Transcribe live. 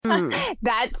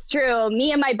That's true.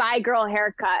 Me and my bi girl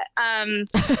haircut.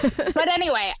 But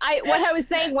anyway, what I was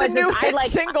saying was the new I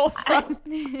like single from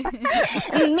me and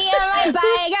my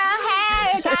bi girl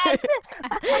haircut.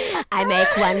 I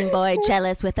make one boy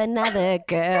jealous with another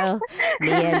girl.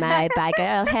 Me and my bi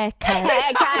girl haircut.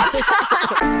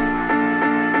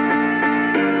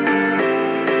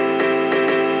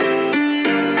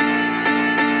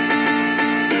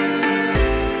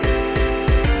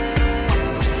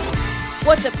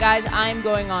 What's up, guys? I'm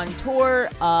going on tour.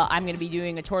 I'm going to be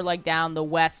doing a tour leg down the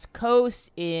West Coast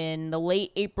in the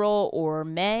late April or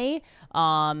May.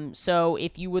 So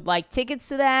if you would like tickets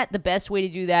to that, the best way to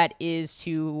do that is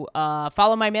to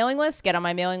follow my mailing list. Get on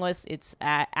my mailing list. It's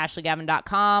at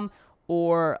ashleygavin.com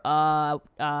or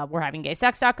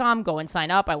we'rehavingaysex.com. Go and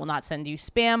sign up. I will not send you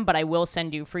spam, but I will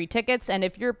send you free tickets. And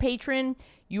if you're a patron,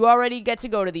 you already get to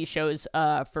go to these shows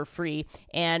for free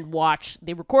and watch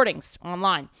the recordings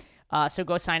online. So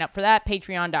go sign up for that,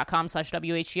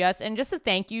 patreon.com/WHGS. And just a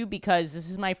thank you, because this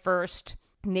is my first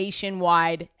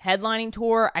nationwide headlining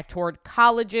tour. I've toured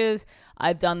colleges.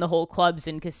 I've done the whole clubs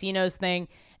and casinos thing.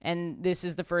 And this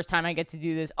is the first time I get to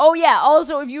do this. Oh, yeah.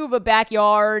 Also, if you have a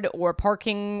backyard or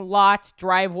parking lot,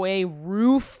 driveway,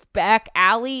 roof, back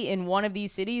alley in one of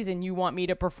these cities and you want me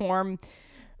to perform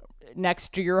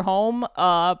next to your home,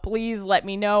 please let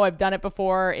me know. I've done it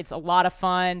before. It's a lot of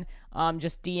fun.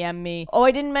 Just DM me. Oh,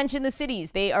 I didn't mention the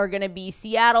cities. They are going to be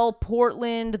Seattle,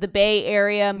 Portland, the Bay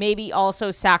Area, maybe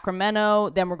also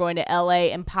Sacramento. Then we're going to LA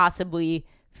and possibly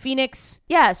Phoenix.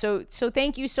 Yeah, so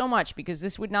thank you so much, because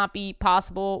this would not be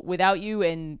possible without you,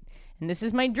 and this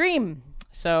is my dream.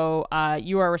 So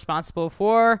you are responsible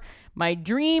for my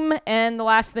dream. And the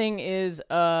last thing is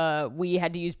we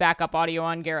had to use backup audio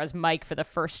on Gara's mic for the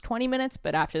first 20 minutes,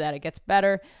 but after that it gets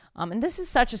better. And this is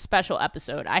such a special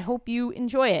episode. I hope you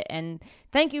enjoy it, and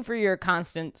thank you for your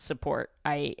constant support.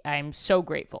 I'm so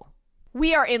grateful.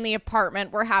 We are in the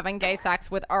apartment. We're having gay sex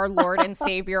with our Lord and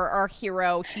Savior, our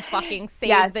hero. She fucking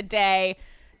saved the day.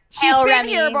 She's been Remy.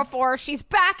 here before. She's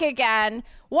back again.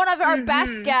 One of our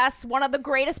best guests, one of the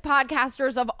greatest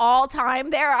podcasters of all time.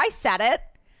 There, I said it.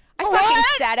 I fucking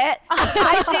said it.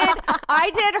 I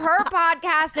did her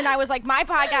podcast, and I was like, my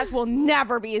podcast will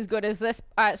never be as good as this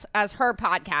as her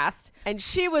podcast. And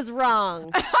she was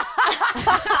wrong.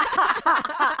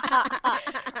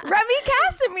 Remy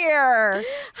Kassimir.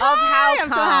 Hi, I'm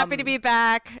so happy to be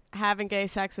back having gay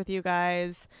sex with you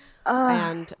guys.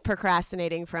 And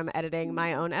procrastinating from editing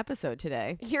my own episode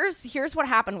today. Here's what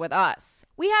happened with us.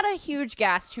 We had a huge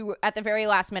guest who at the very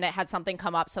last minute had something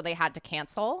come up, so they had to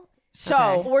cancel.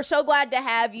 So we're so glad to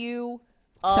have you.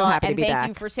 So happy to be thank back.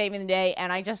 you for saving the day.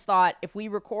 And I just thought, if we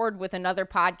record with another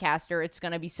podcaster, it's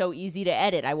going to be so easy to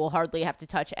edit. I will hardly have to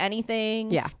touch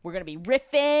anything. Yeah. We're going to be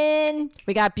riffing.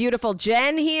 We got beautiful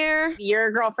Jen here.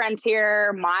 Your girlfriend's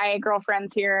here. My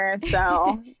girlfriend's here.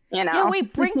 So, you know. Yeah,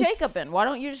 wait, bring Jacob in. Why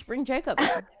don't you just bring Jacob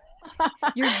in?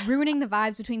 You're ruining the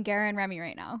vibes between Gara and Remy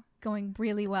right now. Going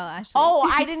really well, Ashley. Oh,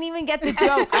 I didn't even get the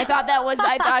joke. I thought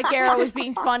Gara was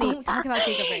being funny. Don't talk about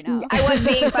Jacob right now. I was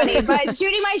being funny, but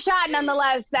shooting my shot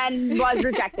nonetheless and was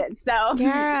rejected. So,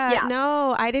 Gara,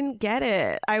 no, I didn't get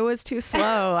it. I was too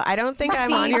slow. I don't think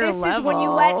I'm on your this level. Is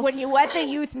when you let the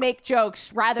youth make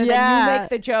jokes rather than you make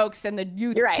the jokes and the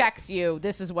youth checks you.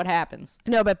 This is what happens.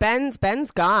 No, but Ben's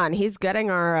gone. He's getting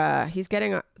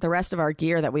the rest of our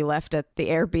gear that we left at the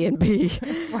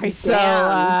Airbnb. Right. So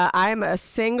I'm a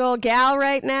single gal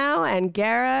right now, and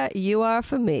Gara, you are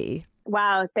for me.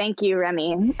 wow, thank you,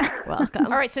 Remy. Welcome.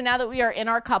 All right, so now that we are in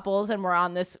our couples and we're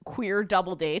on this queer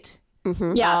double date,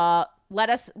 Yeah. let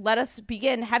us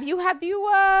begin. Have you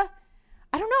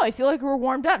I don't know, I feel like we're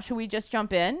warmed up. Should we just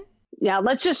jump in? Yeah,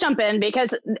 let's just jump in,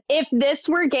 because if this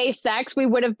were gay sex, we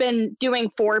would have been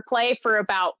doing foreplay for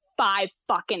about 5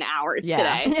 fucking hours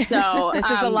today. So this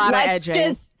is a lot of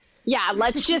edging.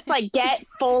 Let's just like get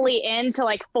fully into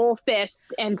like full fist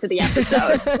into the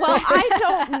episode. Well, I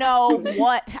don't know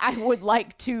what I would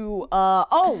like to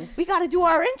we got to do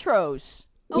our intros.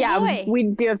 Oh, yeah, boy. we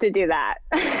do have to do that.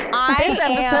 This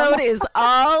episode is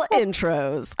all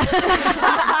intros.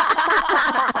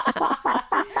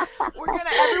 We're going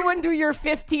to everyone do your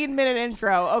 15-minute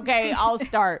intro. Okay, I'll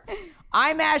start.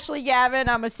 I'm Ashley Gavin.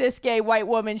 I'm a cis gay white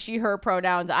woman, she, her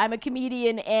pronouns. I'm a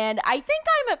comedian, and I think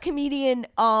I'm a comedian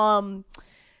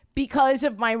because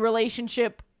of my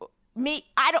relationship.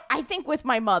 I think with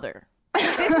my mother.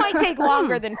 This might take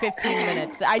longer than 15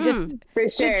 minutes. I just For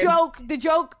sure. the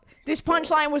joke. This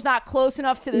punchline was not close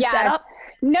enough to the setup.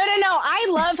 No. I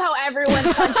love how everyone's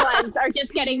punchlines are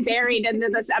just getting buried into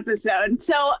this episode.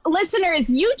 So, listeners,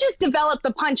 you just develop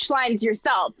the punchlines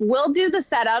yourself. We'll do the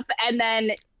setup, and then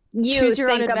you Choose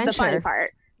your own think of the fun adventure.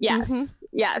 part. Yes. Mm-hmm.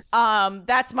 Yes.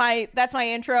 That's my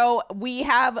intro. We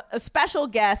have a special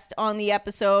guest on the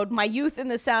episode. My youth in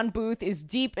the sound booth is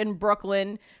deep in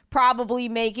Brooklyn, probably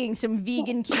making some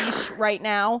vegan quiche right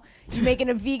now. You making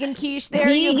a vegan quiche there?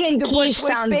 Vegan the quiche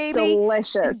Bushwick sounds baby?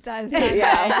 delicious. It does.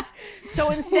 Yeah. So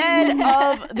instead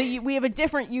of we have a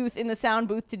different youth in the sound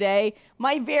booth today.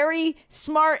 My very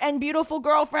smart and beautiful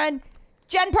girlfriend,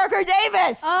 Jen Parker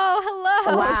Davis. Oh,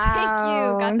 hello. Wow. Thank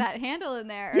you. Got that handle in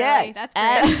there. Yeah, Early. That's great.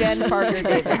 and Jen Parker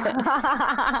Davis.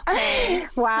 Hey.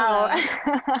 Wow.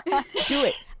 Do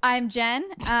it. I'm Jen.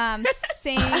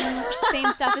 Same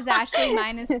stuff as Ashley,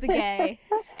 minus the gay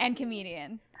and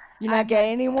comedian. You're not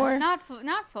gay anymore? Not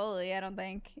fully, I don't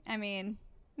think. I mean,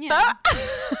 you know.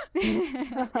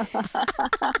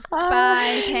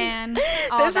 Bye, Pan.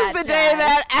 All This is that the day jazz.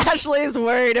 that Ashley's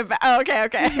worried about. Oh,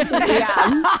 okay.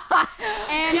 Yeah.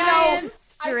 And I am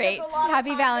straight.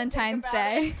 Happy Valentine's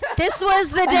Day. This was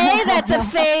the day that the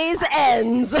phase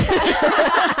ends.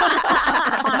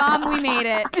 Mom, we made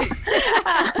it.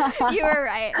 You were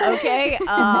right. Okay.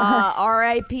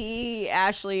 R.I.P.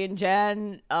 Ashley and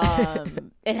Jen.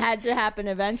 It had to happen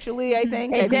eventually, I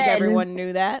think. I think did. everyone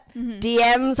knew that.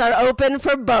 DMs are open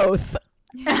for both.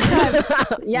 Yes.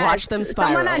 Watch them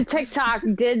spiral. Someone on TikTok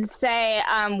did say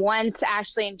once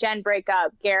Ashley and Jen break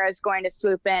up, Gara's going to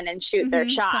swoop in and shoot their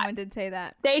shot. Someone did say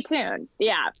that. Stay tuned.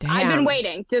 Yeah. Damn. I've been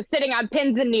waiting, just sitting on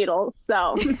pins and needles.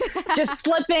 So just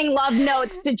slipping love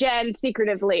notes to Jen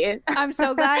secretively. I'm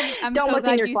so glad. Don't so look in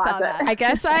glad your you saw closet. that. I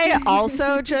guess I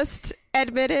also just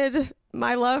admitted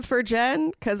my love for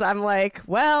Jen because I'm like,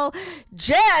 well,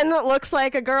 Jen looks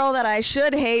like a girl that I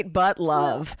should hate but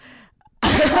love. I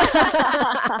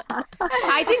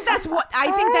think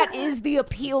that is the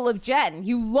appeal of Jen.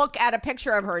 You look at a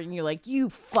picture of her and you're like, you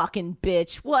fucking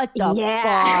bitch. What the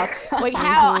Yeah. fuck? Like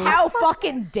how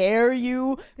fucking dare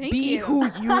you Thank be you. who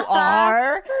you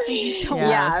are? Thank you so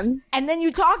Yeah. much. And then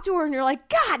you talk to her and you're like,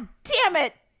 God damn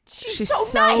it. She's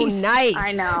so nice.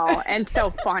 I know. And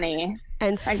so funny.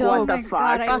 And Like, so what Oh the my fuck?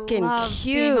 God, I fucking love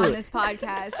cute. being on this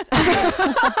podcast.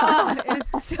 Oh,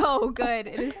 it's so good.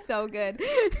 It is so good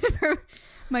for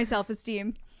my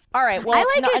self-esteem. All right. Well, I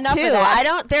like it enough too. of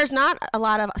that. There's not a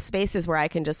lot of spaces where I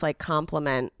can just like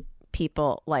compliment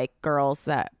people, like girls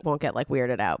that won't get like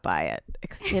weirded out by it.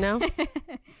 You know?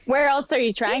 Where else are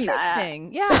you trying that?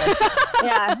 Interesting. Yeah.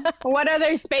 Yeah. What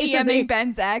other spaces? are DMing you-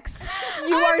 Ben's ex.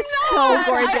 You are so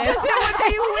gorgeous.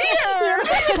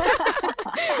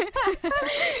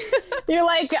 You're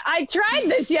like, I tried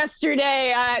this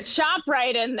yesterday at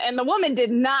ShopRite and the woman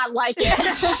did not like it.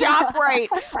 ShopRite.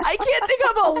 I can't think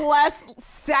of a less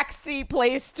sexy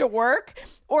place to work.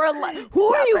 Or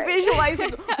who are you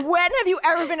visualizing? When have you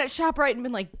ever been at ShopRite and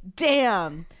been like,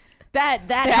 damn,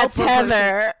 that's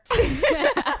Heather.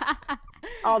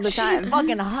 All the She's time.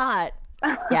 fucking hot.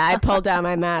 Yeah, I pulled down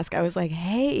my mask. I was like,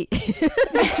 hey.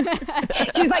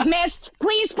 She's like, Miss,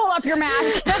 please pull up your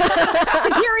mask.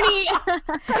 Security.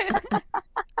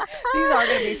 These are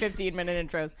going to be 15-minute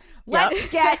intros. Let's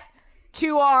get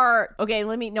to our. Okay,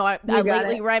 let me. No,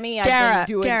 lately, it. Remy, I've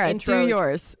been doing Gara, intros. do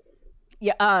yours.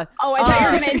 Yeah. Oh, I thought you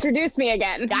were going to introduce me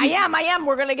again. I am.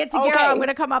 We're gonna get to Okay. Gara. I'm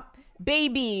gonna come up.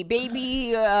 Baby,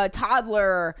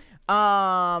 toddler.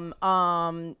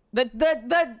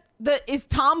 The is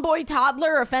tomboy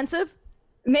toddler offensive?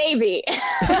 Maybe. You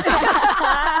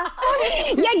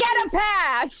get a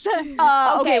pass.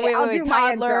 Okay, wait, I'll do my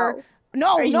toddler. intro.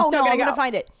 No, Are you no, still no. gonna I'm gonna go?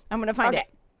 find it. I'm gonna find Okay.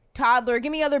 it. Toddler.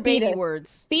 Give me other baby Fetus.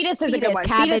 words. Fetus is a good Fetus. one.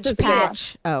 Cabbage Fetus is a good one.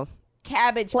 patch. Oh.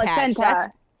 Cabbage Placenta. patch. That's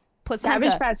placenta.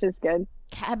 Cabbage patch is good.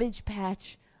 Cabbage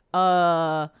patch.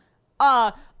 The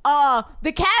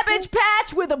cabbage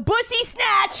patch with a bussy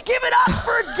snatch. Give it up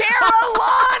for Gara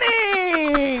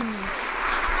Lonning.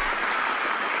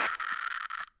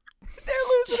 They're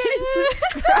losing Jesus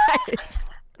Christ.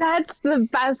 That's the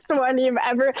best one you've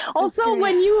ever. Also,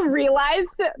 when you realized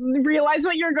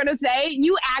what you were going to say,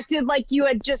 you acted like you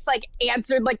had just like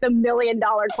answered like the $1 million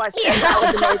question. That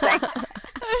was amazing.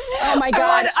 Oh my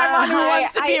God. I'm on Who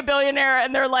Wants to Be I- a Billionaire,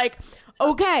 and they're like,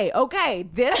 okay,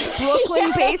 this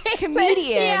Brooklyn-based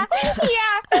comedian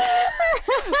Yeah.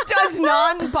 does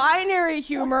non-binary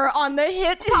humor on the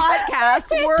hit podcast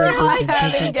We're Like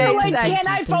Having Gay Like, Sex. can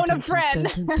I phone a friend?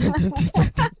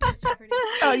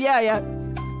 Oh, yeah.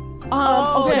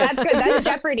 Oh, Okay. that's good. That's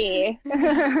Jeopardy.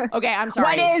 Okay, I'm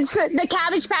sorry. What is the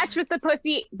cabbage patch with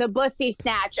the bussy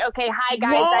snatch? Okay, hi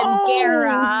guys, Whoa. I'm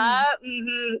Gara.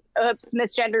 Oops,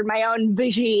 misgendered my own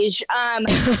visage.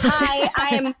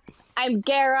 Hi, I'm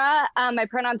Gara. My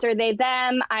pronouns are they,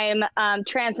 them. I'm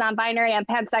trans, non-binary. I'm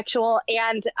pansexual.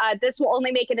 And this will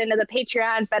only make it into the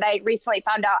Patreon, but I recently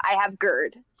found out I have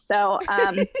GERD. So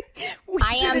I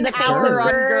am the face of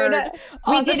GERD.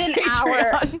 We did an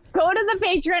hour. Go to the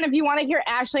Patreon if you want to hear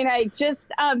Ashley and I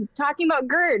just talking about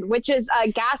GERD, which is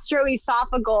a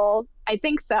gastroesophageal, I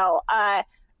think so,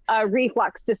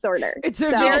 reflux disorder. You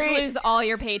just lose all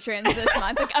your patrons this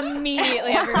month. Like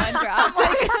immediately everyone drops.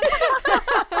 Like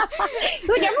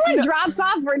everyone drops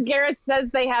off where Garrett says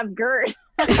they have GERD.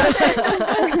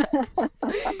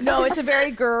 No, it's a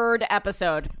very GERD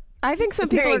episode. I think some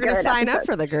people are going to sign up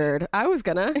for the GERD. I was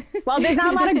going to. Well, there's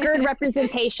not a lot of GERD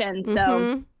representation,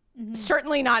 so.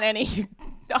 Certainly not any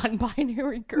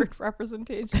non-binary GERD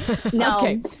representation. No.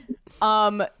 Okay.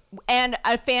 And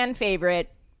a fan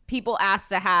favorite, people ask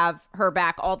to have her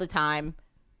back all the time.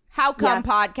 How Come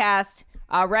podcast,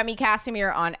 Remy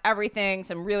Kassimir on everything.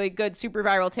 Some really good super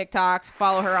viral TikToks.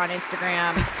 Follow her on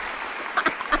Instagram.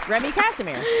 Remy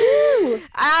Kassimir.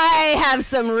 I have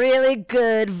some really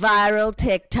good viral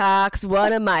TikToks.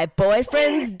 One of my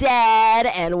boyfriend's dad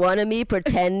and one of me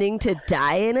pretending to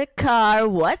die in a car.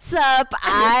 What's up?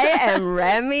 I am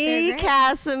Remy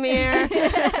Kassimir.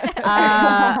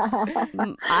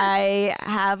 I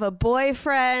have a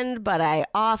boyfriend, but I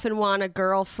often want a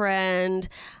girlfriend.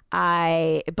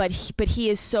 But he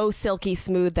is so silky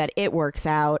smooth that it works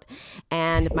out,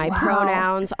 and my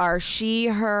pronouns are she,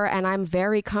 her, and I'm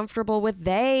very comfortable with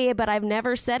they, but I've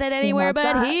never said it anywhere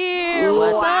but here.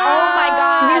 What's up? Oh my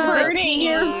God. You heard it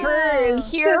here first.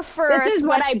 Here first. This is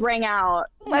what I bring out.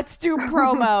 Let's do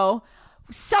promo.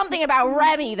 Something about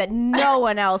Remy that no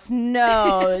one else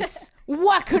knows.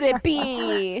 What could it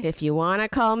be? If you want to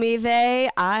call me they,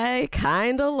 I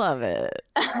kind of love it.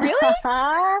 Really?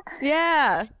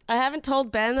 Yeah. I haven't told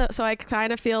Ben, so I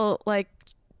kind of feel like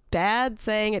bad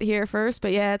saying it here first.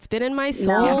 But yeah, it's been in my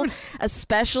soul,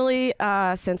 especially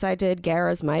since I did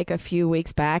Gara's mic a few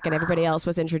weeks back and everybody else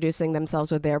was introducing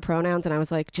themselves with their pronouns. And I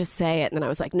was like, just say it. And then I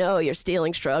was like, no, you're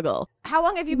stealing struggle. How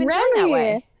long have you been doing that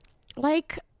way?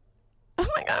 Like, oh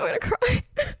my God, I'm going to cry.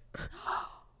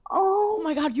 Oh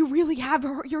my God, you really have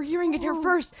her. You're hearing it here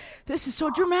first. This is so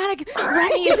dramatic.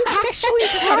 Remy is actually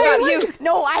about you.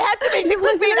 No, I have to make the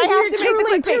clickbait. I have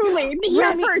to make the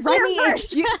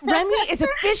clickbait. Remy is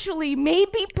officially,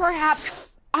 maybe,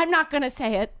 perhaps, I'm not going to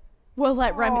say it. We'll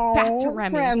let Remy, back to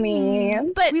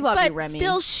Remy. But we love you, Remy.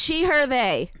 Still she, her,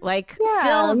 they. Like,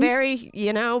 still very,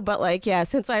 but like,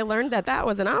 since I learned that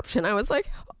was an option, I was like,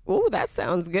 oh, that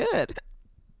sounds good.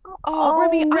 Oh,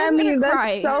 Remy, I'm gonna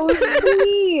cry. That's so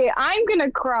sweet. I'm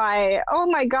gonna cry. Oh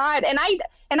my God. And I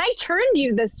turned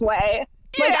you this way.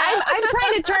 Yeah. Like I'm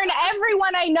trying to turn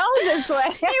everyone I know this way.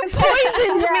 You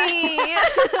poisoned me.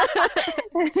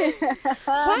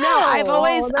 Wow. No, I've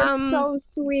always that's so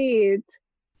sweet.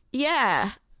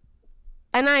 Yeah.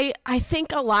 And I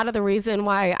think a lot of the reason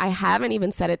why I haven't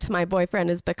even said it to my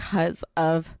boyfriend is because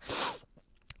of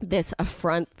this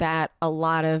affront that a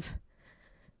lot of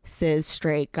cis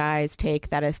straight guys take,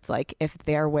 that it's like if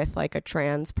they're with like a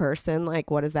trans person,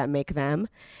 like what does that make them?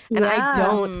 And I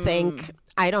don't think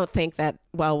that,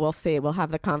 well, we'll see. We'll have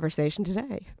the conversation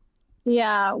today.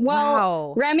 Yeah.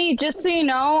 Well, Remy, just so you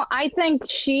know, I think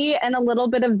she and a little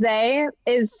bit of they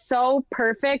is so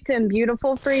perfect and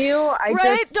beautiful for you.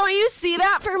 Don't you see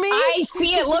that for me? I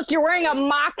see it. Look, you're wearing a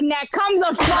mock neck. Come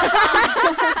the fuck on.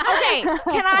 Okay.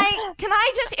 Can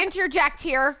I just interject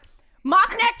here?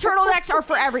 Mock neck turtlenecks are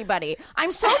for everybody.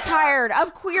 I'm so tired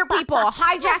of queer people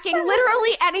hijacking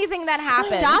literally anything that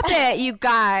happens. Stop it, you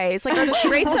guys. Like, are the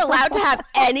straights allowed to have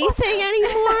anything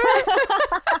anymore?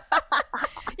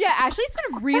 Yeah, Ashley's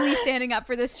been really standing up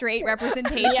for the straight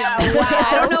representation. Yeah, wow.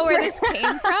 I don't know where this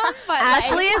came from, but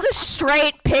Ashley is a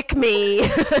straight pick me.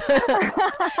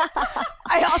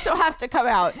 I also have to come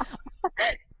out.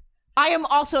 I am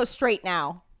also straight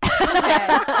now.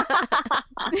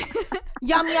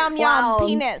 Yum, yum, yum,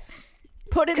 penis.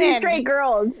 Put it in. Two straight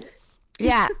girls.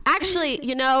 Yeah. Actually,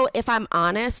 if I'm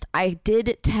honest, I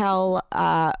did tell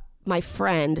my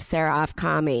friend, Sarah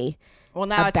Afkami,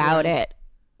 about it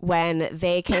when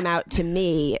they came out to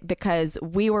me, because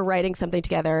we were writing something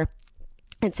together.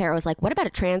 And Sarah was like, what about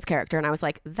a trans character? And I was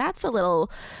like, that's a little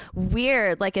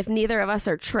weird. Like, if neither of us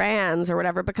are trans or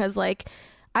whatever, because, like,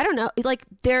 I don't know. Like,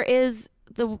 there is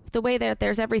the way that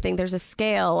there's everything. There's a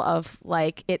scale of,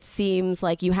 like, it seems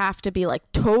like you have to be, like,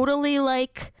 totally,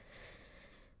 like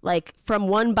from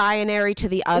one binary to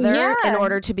the other in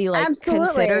order to be, like,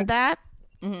 considered that.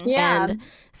 Mm-hmm. Yeah. And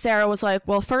Sarah was like,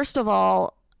 well, first of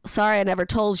all, sorry I never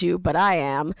told you, but I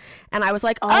am. And I was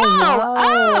like, no.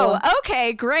 oh,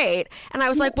 okay, great. And I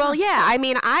was like, well, yeah, I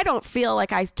mean, I don't feel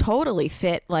like I totally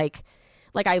fit like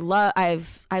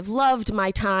I've loved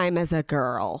my time as a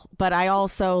girl, but I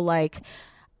also like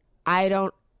I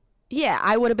don't. Yeah,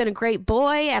 I would have been a great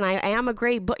boy, and I am a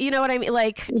great boy. You know what I mean?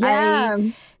 Like, Yeah.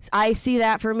 I see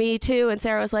that for me too. And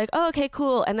Sarah was like, "Oh, okay,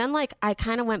 cool." And then like I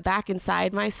kind of went back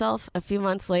inside myself a few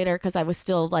months later because I was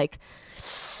still like,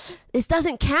 "This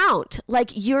doesn't count. Like,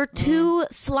 you're too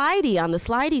slidey on the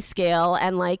slidey scale,"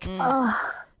 and like,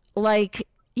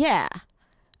 yeah.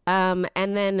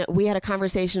 And then we had a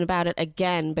conversation about it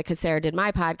again because Sarah did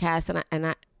my podcast,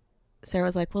 and Sarah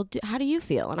was like, "Well, how do you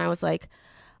feel?" And I was like,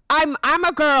 I'm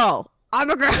a girl. I'm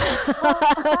a girl."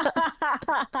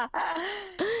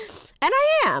 And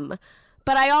I am.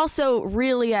 But I also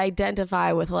really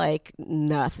identify with like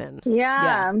nothing.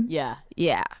 Yeah.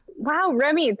 Yeah. Wow,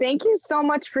 Remy, thank you so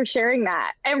much for sharing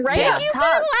that. And Thank you for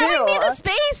allowing me the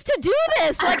space to do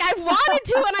this. Like, I've wanted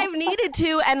to and I've needed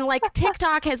to. And like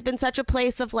TikTok has been such a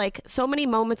place of like so many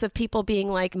moments of people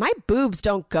being like, my boobs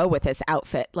don't go with this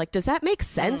outfit. Like, does that make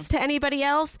sense to anybody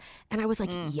else? And I was like,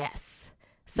 yes.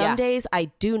 Some days I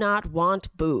do not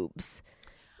want boobs.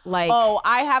 Like,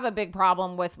 I have a big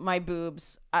problem with my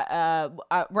boobs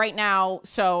right now.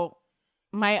 So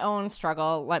my own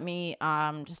struggle. Let me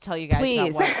just tell you guys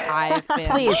about what I've been.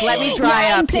 Please let me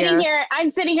dry up here. I'm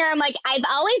sitting here. I'm like, I've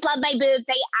always loved my boobs.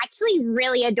 I actually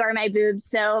really adore my boobs.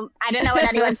 So I don't know what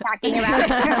anyone's talking about.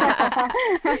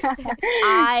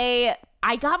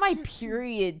 I got my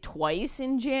period twice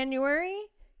in January.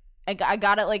 I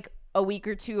got it like a week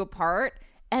or two apart.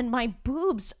 And my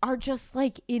boobs are just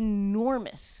like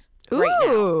enormous. Right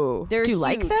now. Do you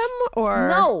like them or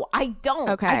no? I don't.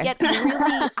 Okay. I get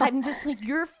really. I'm just like,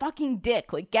 you're a fucking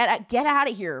dick. Like get out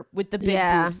of here with the big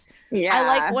boobs. Yeah. I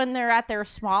like when they're at their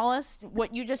smallest.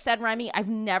 What you just said, Remy. I've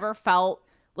never felt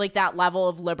like that level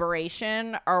of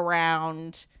liberation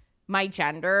around my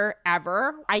gender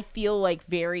ever. I feel like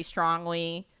very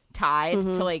strongly tied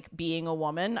to like being a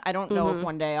woman. I don't know if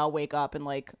one day I'll wake up and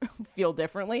like feel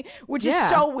differently, which is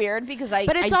so weird because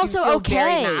but it's I also do feel okay.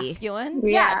 very masculine.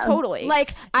 Yeah, totally.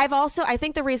 Like I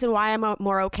think the reason why I'm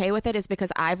more okay with it is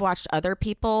because I've watched other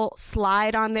people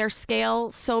slide on their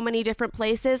scale so many different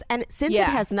places, and since it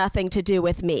has nothing to do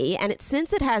with me, and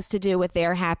since it has to do with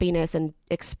their happiness and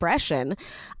expression,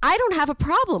 I don't have a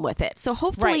problem with it. So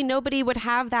hopefully nobody would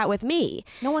have that with me.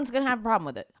 No one's gonna have a problem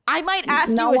with it. I might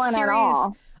ask you a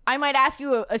series. I might ask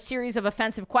you a series of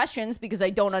offensive questions because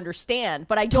I don't understand,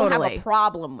 but I don't have a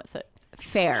problem with it.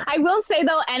 Fair. I will say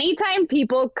though, anytime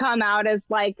people come out as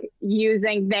like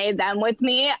using they them with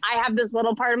me, I have this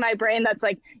little part of my brain that's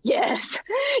like, yes,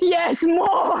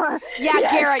 more. Yeah,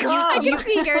 yes, Garrett, I can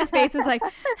see Garrett's face was like,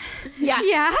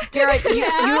 yeah. Garrett, you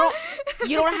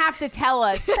don't have to tell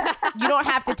us. You don't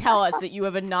have to tell us that you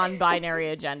have a non-binary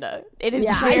agenda. It is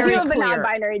very I do have clear. a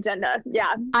non-binary agenda.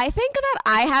 Yeah. I think that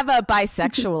I have a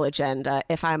bisexual agenda,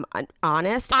 if I'm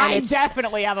honest. And I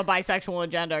definitely have a bisexual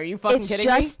agenda. Are you fucking kidding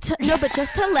me? No, but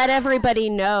just to let everybody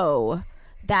know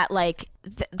that like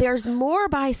there's more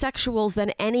bisexuals than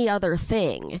any other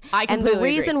thing. And the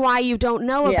reason why you don't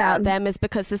know about them is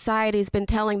because society's been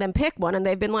telling them pick one and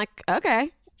they've been like,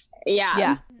 okay.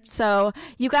 Yeah. So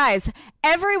you guys,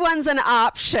 everyone's an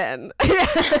option. Well,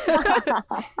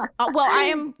 I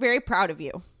am very proud of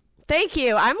you. Thank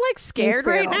you. I'm like scared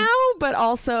right now, but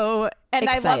also excited.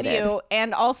 I love you.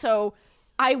 And also,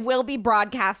 I will be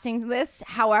broadcasting this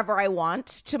however I want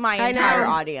to my entire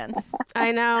audience.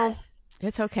 I know.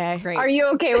 It's okay. Great. Are you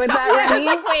okay with that, Remy?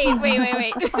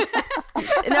 Wait.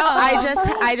 No,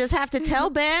 I just have to tell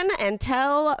Ben and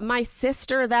tell my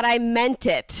sister that I meant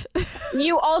it.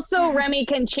 You also, Remy,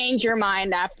 can change your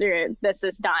mind after this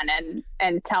is done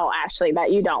and tell Ashley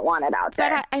that you don't want it out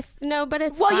there. But but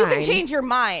it's you can fine. change your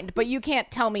mind, but you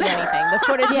can't tell me anything. The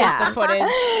footage is the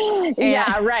footage.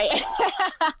 Yeah, right.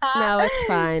 No, it's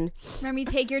fine. Remy,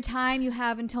 take your time. You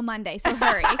have until Monday, so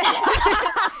hurry.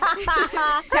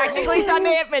 Technically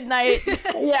Sunday at midnight.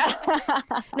 Yeah.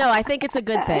 No, I think it's a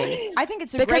good thing. I think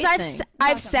it's a great thing.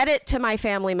 I've said it to my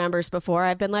family members before.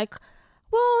 I've been like,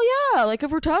 well, yeah, like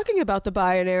if we're talking about the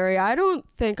binary, I don't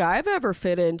think I've ever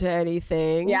fit into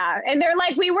anything. Yeah. And they're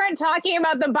like, we weren't talking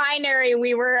about the binary.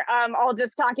 We were all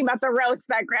just talking about the roast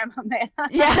that grandma made.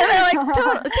 Yeah, they're like,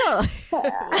 totally.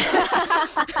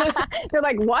 They're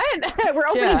like, what? We're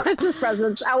opening Christmas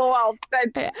presents. LOL.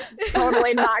 That's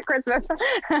totally not Christmas.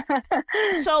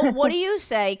 So what do you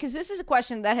say? Because this is a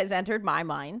question that has entered my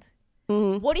mind.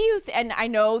 Mm-hmm. What do you and I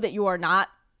know that you are not,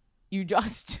 you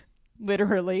just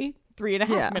literally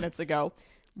 3.5 minutes ago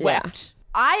wept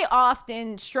I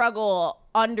often struggle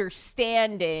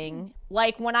understanding,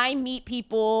 like when I meet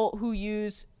people who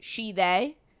use she,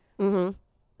 they,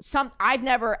 I've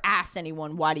never asked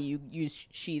anyone, why do you use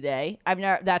she, they?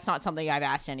 That's not something I've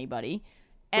asked anybody.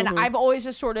 And I've always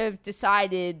just sort of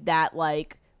decided that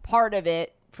like part of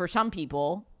it for some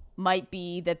people might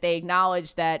be that they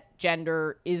acknowledge that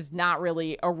gender is not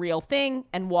really a real thing.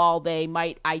 And while they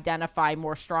might identify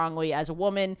more strongly as a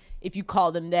woman, if you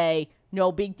call them they,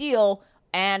 no big deal.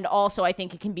 And also, I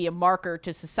think it can be a marker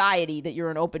to society that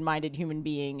you're an open-minded human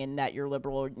being and that you're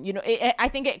liberal. You know, I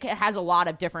think it has a lot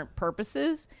of different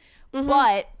purposes.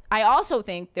 But I also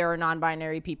think there are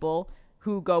non-binary people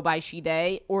who go by she,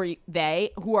 they, or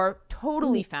they, who are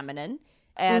totally feminine.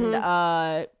 And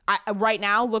right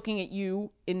now, looking at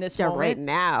you in this moment. Right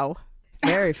now.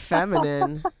 Very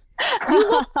feminine.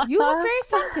 You look very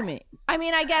fun to me. I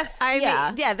mean, I guess,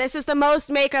 yeah, this is the most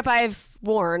makeup I've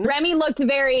worn. Remy looked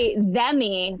very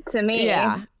Themy to me.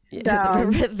 Yeah. So.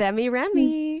 Themy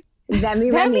Remy.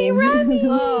 Themy Remy.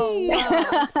 Oh,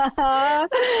 wow.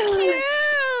 That's cute.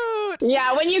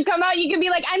 Yeah, when you come out, you can be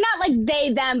like, I'm not like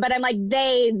they, them, but I'm like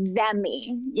they,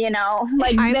 themy, you know?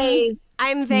 Like I'm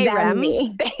they Rem.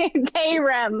 They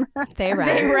Rem. They Rem.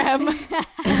 They Rem.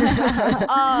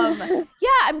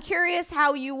 Yeah, I'm curious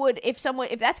how you would, if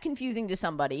that's confusing to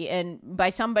somebody, and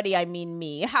by somebody I mean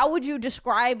me, how would you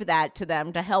describe that to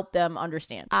them to help them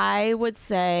understand? I would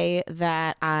say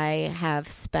that I have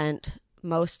spent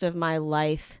most of my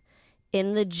life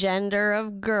in the gender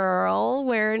of girl,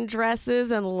 wearing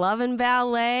dresses and loving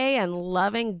ballet and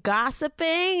loving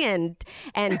gossiping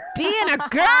and being a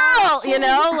girl, you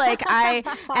know, like I've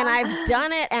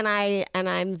done it, and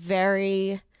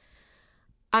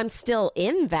I'm still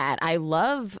in that. I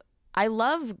love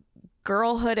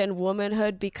girlhood and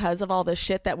womanhood because of all the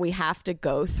shit that we have to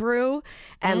go through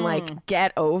and like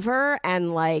get over,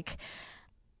 and like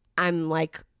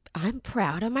I'm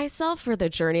proud of myself for the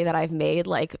journey that I've made,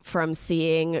 like from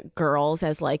seeing girls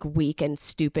as like weak and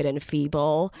stupid and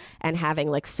feeble and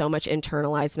having like so much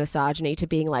internalized misogyny to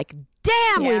being like,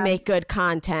 damn, we make good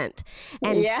content.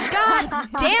 And God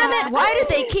damn it, why did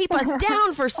they keep us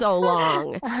down for so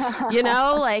long? You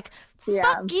know, like,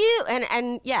 fuck you. And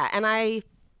I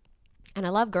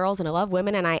love girls and I love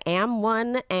women and I am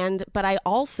one. But I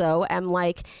also am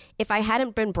like, if I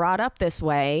hadn't been brought up this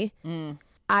way,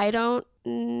 I don't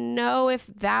know if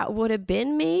that would have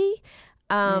been me.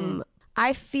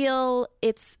 I feel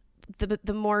it's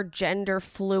the more gender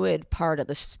fluid part of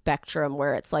the spectrum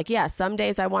where it's like, yeah, some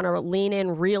days I want to lean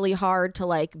in really hard to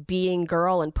like being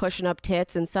girl and pushing up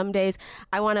tits, and some days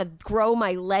I want to grow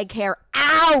my leg hair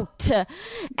out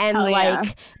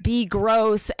and be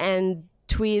gross and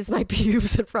tweeze my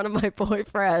pubes in front of my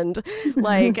boyfriend,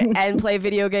 like, and play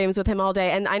video games with him all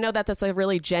day. And I know that that's a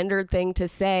really gendered thing to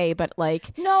say, but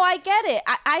like, no, I get it.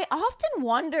 I often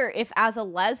wonder if as a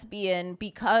lesbian,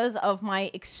 because of my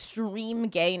extreme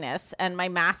gayness and my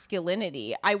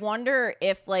masculinity, I wonder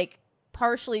if like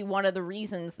partially one of the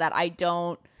reasons that I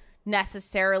don't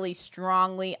necessarily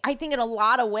strongly, I think in a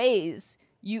lot of ways,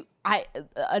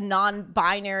 a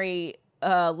non-binary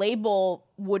label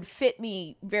would fit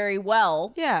me very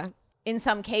well. Yeah. In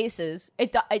some cases,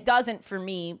 it doesn't for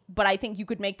me, but I think you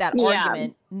could make that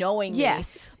argument knowing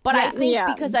yes. me. But I think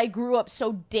because I grew up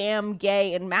so damn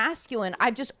gay and masculine,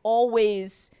 I've just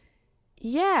always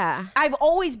I've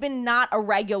always been not a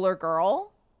regular girl.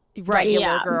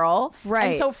 Girl. Right.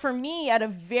 And so for me at a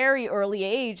very early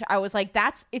age, I was like,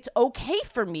 it's okay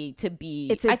for me to be.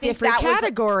 It's a different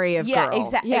category of girl.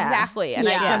 Exactly. And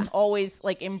I just always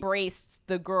like embraced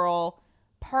the girl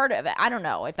part of it. I don't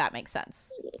know if that makes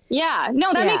sense. Yeah,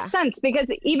 no, that makes sense,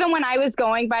 because even when I was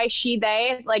going by she,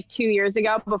 they, like 2 years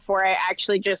ago, before I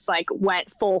actually just like went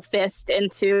full fist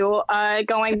into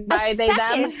going by they,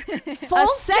 them. Full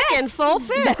fist.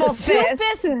 Two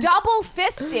fists, double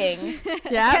fisting.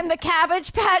 Yeah. Can the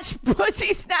Cabbage Patch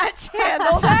Pussy Snatch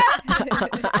handle that?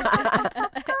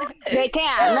 They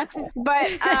can.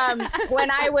 But when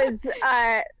I was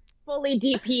fully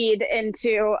DP'd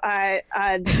into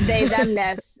they,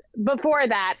 themness, before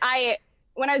that,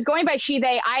 when I was going by she,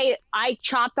 they, I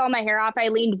chopped all my hair off. I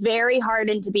leaned very hard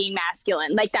into being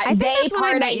masculine. Like that they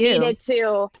part I needed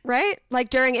to. Right? Like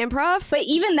during improv? But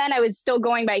even then I was still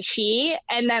going by she.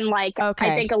 And then like, I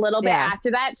think a little bit after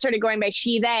that, started going by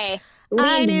she, they.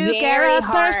 I knew Gara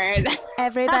hard. first.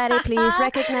 Everybody please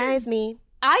recognize me.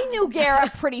 I knew Gara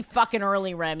pretty fucking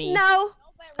early, Remy. No.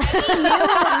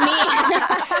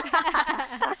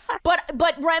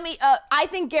 But Remy, I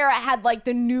think Gara had like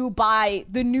the new bi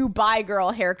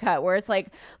girl haircut, where it's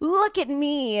like, look at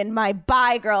me and my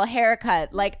bi girl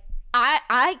haircut. Like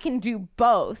I can do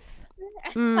both.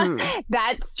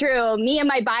 That's true. Me and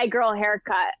my bi girl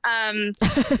haircut.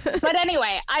 But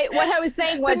anyway, what I was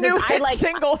saying was I like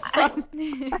single from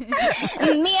me and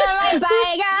my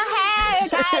bi girl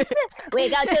haircut. We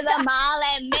go to the mall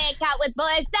and make out with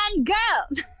boys and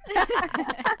girls.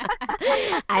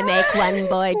 I make one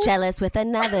boy jealous with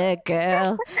another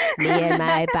girl. Me and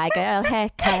my bi girl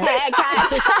haircut.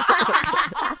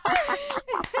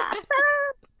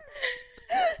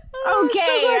 Okay.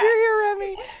 So glad you're here,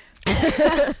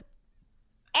 Remy.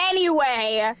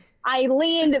 Anyway, I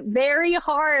leaned very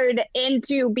hard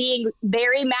into being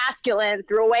very masculine,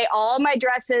 threw away all my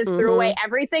dresses, threw away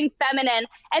everything feminine,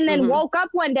 and then woke up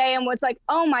one day and was like,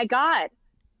 oh my God,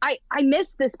 I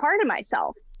miss this part of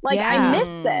myself. Like, I miss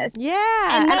this.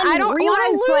 Yeah. And I don't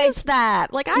want to lose like,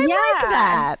 that. Like, I like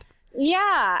that.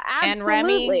 Yeah, absolutely. And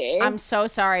Remy, I'm so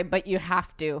sorry, but you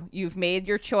have to. You've made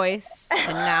your choice,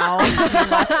 and now you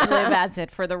must live as it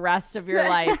for the rest of your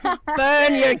life.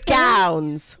 Burn your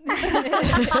gowns.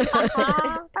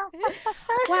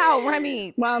 Wow,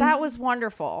 Remy, that was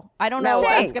wonderful. I don't know if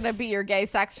that's going to be your gay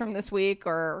sex from this week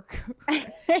or what.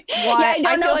 Yeah, I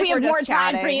don't know if we have more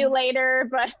chatting. time for you later,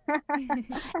 but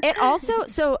It also,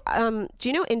 do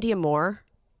you know India Moore?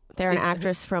 They're an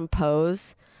actress from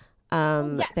Pose.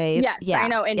 Yes, I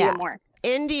know India Moore.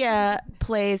 India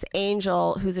plays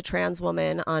Angel, who's a trans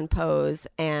woman on Pose,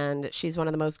 and she's one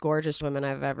of the most gorgeous women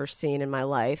I've ever seen in my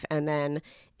life. And then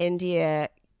India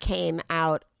came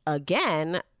out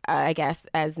again, I guess,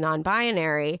 as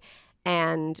non-binary,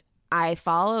 and I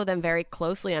follow them very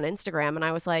closely on Instagram, and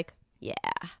I was like,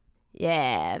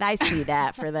 yeah, I see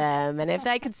that for them. And if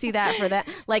I could see that for that,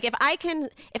 like if I can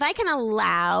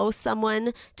allow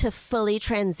someone to fully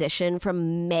transition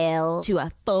from male to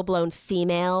a full-blown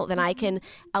female, then I can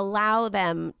allow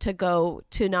them to go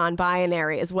to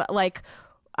non-binary as well. Like,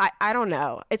 I don't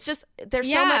know. It's just,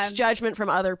 there's so much judgment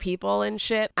from other people and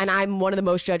shit. And I'm one of the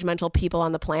most judgmental people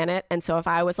on the planet. And so if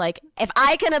I was like, if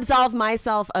I can absolve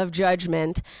myself of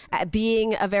judgment at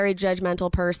being a very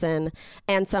judgmental person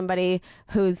and somebody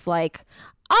who's like,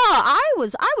 I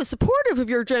was supportive of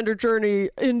your gender journey,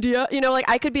 India. You know, like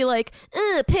I could be like,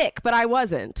 pick, but I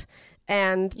wasn't.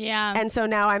 And so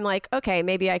now I'm like, okay,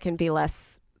 maybe I can be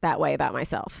less that way about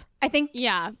myself. I think,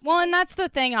 well, and that's the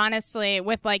thing, honestly,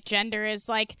 with like gender is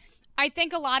like, I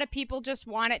think a lot of people just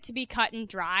want it to be cut and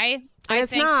dry. I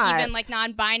think even like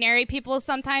non-binary people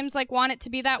sometimes like want it to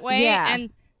be that way. Yeah.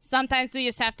 And sometimes we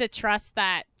just have to trust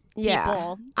that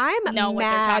people I'm know what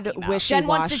they're mad talking about. wishy-washy. Jen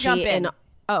wants to jump in.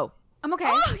 I'm okay.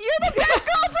 Oh, you're the best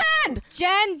girlfriend.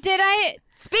 Jen, did I...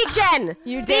 Speak, Jen.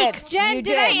 You Speak. did. Jen,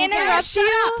 did I interrupt Shut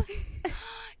you? up.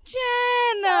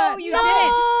 Jen! No, you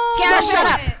didn't. Garrett, shut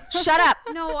up. Shut up.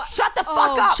 No. Shut the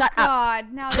fuck up. Shut up.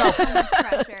 God, now there's so much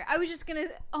pressure. I was just gonna.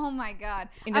 Oh my God.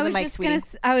 Into the mic, sweetie.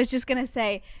 I was just gonna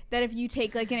say that if you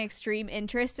take like an extreme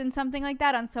interest in something like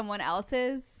that on someone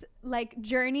else's like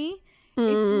journey,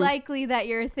 it's likely that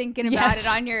you're thinking about it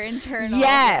on your internal.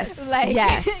 Yes. Like,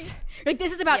 Yes. like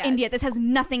this is about India. This has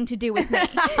nothing to do with me.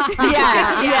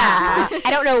 Yeah. I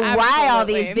don't know why all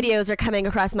these Absolutely. videos are coming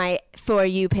across my For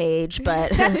You page,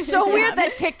 but It's so weird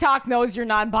that TikTok knows you're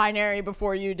non-binary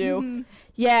before you do.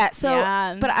 But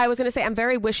I was going to say I'm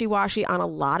very wishy-washy on a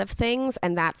lot of things,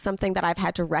 and that's something that I've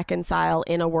had to reconcile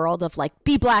in a world of like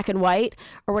be black and white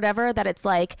or whatever, that it's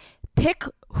like pick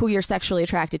who you're sexually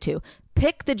attracted to.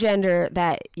 Pick the gender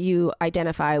that you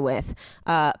identify with.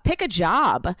 Pick a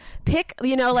job. Pick,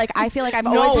 like, I feel like I've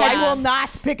always had... I will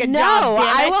not pick a job, No,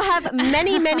 damn I it. will have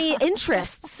many, many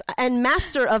interests and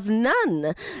master of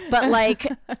none. But, like,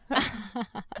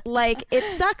 it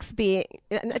sucks being...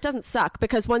 It doesn't suck,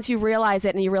 because once you realize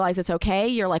it and you realize it's okay,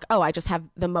 you're like, oh, I just have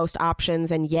the most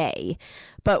options and yay.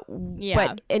 But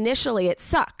initially it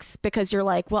sucks, because you're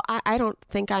like, well, I don't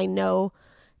think I know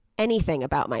anything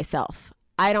about myself.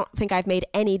 I don't think I've made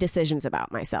any decisions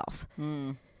about myself.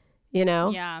 You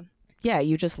know? Yeah. Yeah,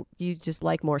 you just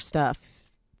like more stuff.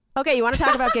 Okay, you want to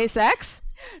talk about gay sex?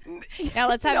 Yeah,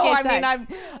 let's have gay sex.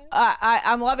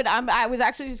 I'm loving. I was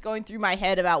actually just going through my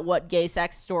head about what gay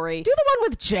sex story Do the one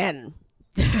with Jen.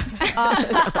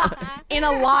 in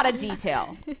a lot of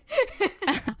detail.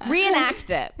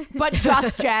 Reenact it, but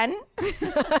just Jen.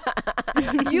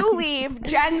 You leave,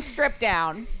 Jen strip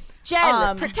down.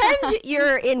 Jen, pretend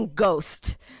you're in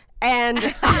Ghost.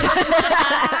 And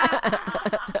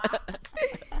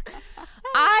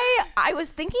I was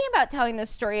thinking about telling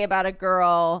this story about a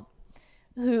girl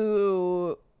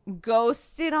who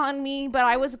ghosted on me, but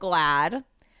I was glad.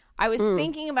 I was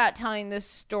thinking about telling this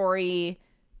story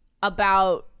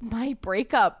about my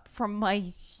breakup from my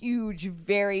huge,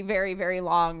 very, very, very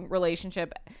long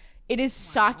relationship. It is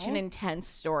such an intense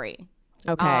story.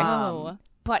 okay.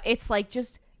 but it's like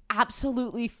just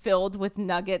absolutely filled with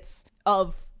nuggets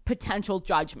of potential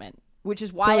judgment, which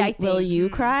is why I think. Will you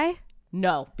cry?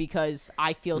 No, because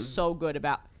I feel so good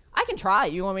about. I can try.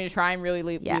 You want me to try and really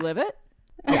relive it?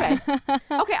 Okay.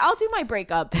 Okay, I'll do my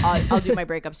breakup. I'll do my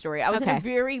breakup story. I was in a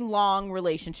very long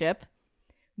relationship.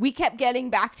 We kept getting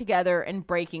back together and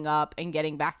breaking up and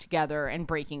getting back together and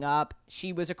breaking up.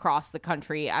 She was across the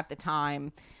country at the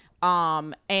time.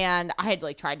 And I had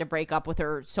like tried to break up with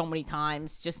her so many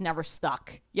times, just never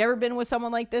stuck. You ever been with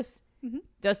someone like this? Mm-hmm.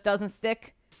 Just doesn't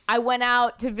stick. I went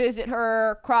out to visit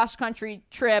her, cross country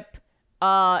trip.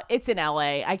 It's in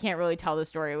LA. I can't really tell the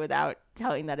story without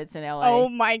telling that it's in LA. Oh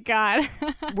my God.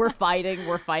 We're fighting.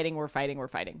 We're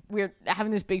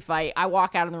having this big fight. I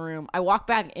walk out of the room. I walk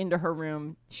back into her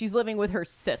room. She's living with her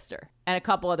sister and a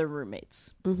couple other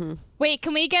roommates. Mm-hmm. Wait,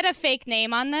 can we get a fake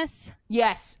name on this?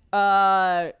 Yes.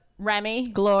 Remy.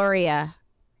 Gloria.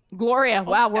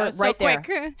 Wow, we're so right quick.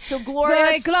 there. So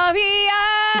Gloria.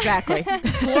 Exactly.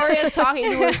 Gloria's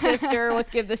talking to her sister.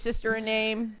 Let's give the sister a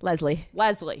name. Leslie.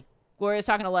 Gloria's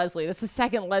talking to Leslie. This is the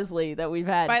second Leslie that we've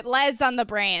had. But Les on the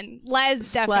brain.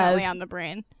 Les definitely on the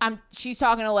brain. She's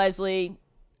talking to Leslie.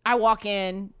 I walk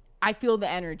in. I feel the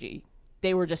energy.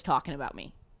 They were just talking about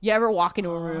me. You ever walk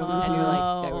into a room and you're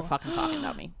like, they were fucking talking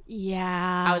about me?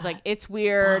 Yeah. I was like, it's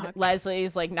weird. Fuck.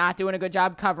 Leslie's like not doing a good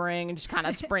job covering and just kind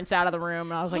of sprints out of the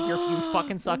room. And I was like, you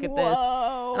fucking suck at this.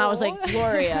 And I was like,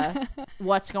 Gloria,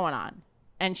 what's going on?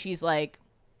 And she's like,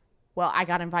 well, I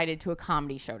got invited to a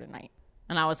comedy show tonight.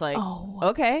 And I was like,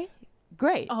 okay,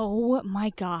 great. Oh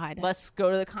my God. Let's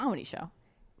go to the comedy show.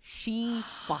 She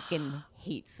fucking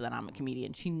hates that I'm a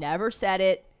comedian. She never said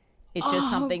it. It's just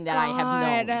something that I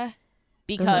have known.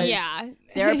 Because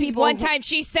there are people. One time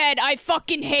she said, I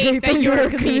fucking hate that you're a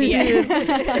comedian.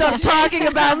 Stop talking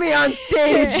about me on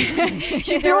stage.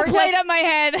 She threw a plate at my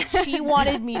head. She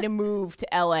wanted me to move to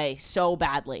LA so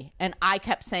badly. And I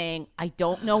kept saying, I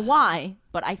don't know why,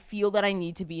 but I feel that I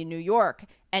need to be in New York.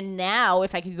 And now,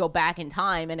 if I could go back in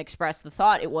time and express the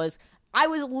thought, it was, I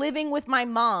was living with my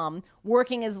mom,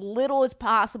 working as little as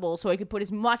possible so I could put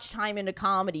as much time into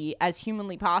comedy as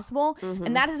humanly possible. Mm-hmm.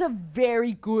 And that is a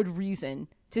very good reason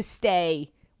to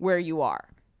stay where you are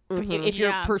if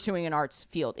you're pursuing an arts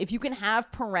field. If you can have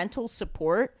parental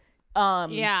support. Do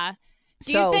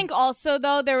you think also,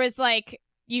 though, there was like,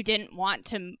 you didn't want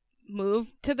to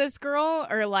move to this girl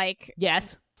or like.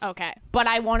 Yes. Okay. But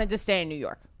I wanted to stay in New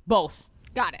York. Both.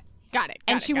 Got it.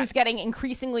 And she was getting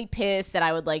increasingly pissed that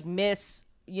I would like miss,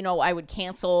 I would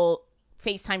cancel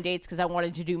FaceTime dates because I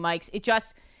wanted to do mics.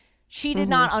 She did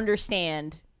not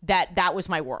understand that was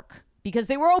my work because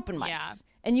they were open mics. Yeah.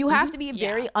 And you have to be a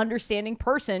very understanding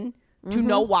person to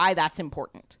know why that's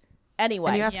important.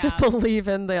 Anyway. And you have to believe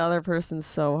in the other person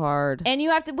so hard. And you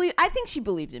have to believe, I think she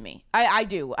believed in me. I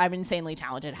do. I'm insanely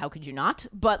talented. How could you not?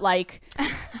 But like.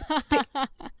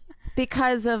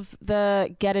 Because of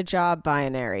the get a job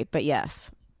binary, but yes.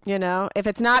 If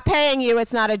it's not paying you,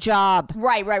 it's not a job.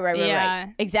 Right.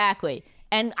 Exactly.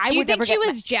 And Do you think she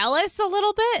was jealous a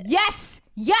little bit? Yes.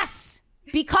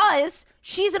 Because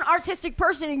she's an artistic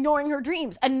person ignoring her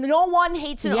dreams. And no one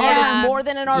hates an artist more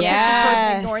than an artistic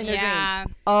person ignoring their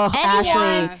dreams. Oh,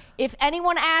 Ashley. If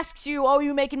anyone asks you,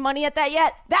 you making money at that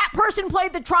yet? That person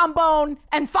played the trombone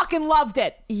and fucking loved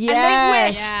it.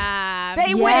 Yes. And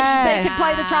they wished they could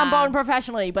play the trombone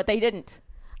professionally, but they didn't.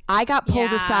 I got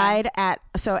pulled aside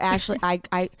so Ashley,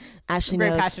 Ashley knows.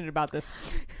 Very passionate about this.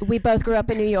 We both grew up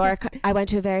in New York. I went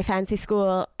to a very fancy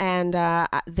school, and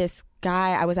this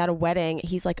guy, I was at a wedding.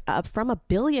 He's like from a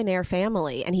billionaire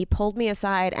family, and he pulled me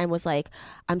aside and was like,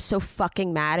 I'm so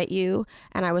fucking mad at you.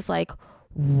 And I was like,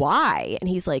 why? And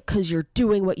he's like, because you're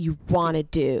doing what you want to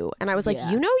do. And I was like,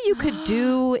 you could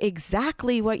do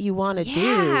exactly what you want to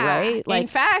do, right? Like, in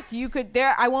fact, you could.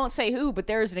 I won't say who, but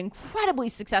there's an incredibly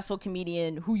successful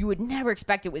comedian who you would never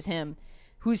expect it was him,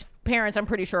 whose parents I'm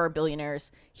pretty sure are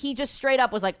billionaires. He just straight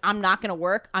up was like, I'm not going to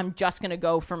work. I'm just going to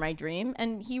go for my dream.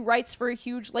 And he writes for a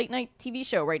huge late night TV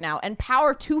show right now. And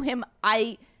power to him.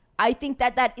 I think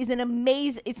that is an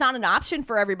amazing. It's not an option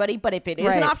for everybody, but if it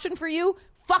is an option for you,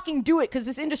 fucking do it, because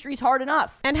this industry is hard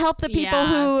enough. And help the people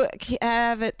who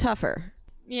have it tougher.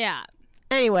 Yeah.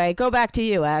 Anyway, go back to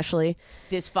you, Ashley.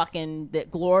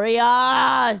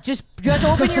 Gloria, just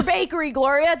open your bakery,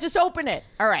 Gloria. Just open it.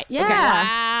 All right. Yeah. Okay.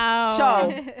 Wow.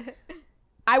 So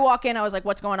I walk in. I was like,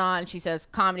 what's going on? She says,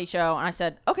 comedy show. And I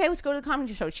said, okay, let's go to the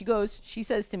comedy show. She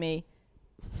says to me,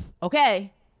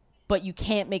 okay, but you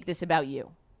can't make this about you.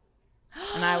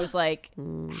 And I was like,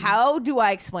 how do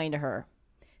I explain to her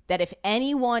that if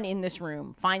anyone in this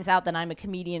room finds out that I'm a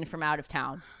comedian from out of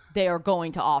town, they are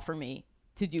going to offer me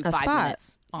to do 5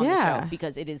 minutes on the show,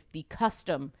 because it is the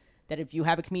custom that if you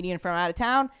have a comedian from out of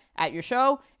town at your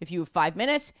show, if you have 5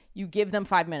 minutes, you give them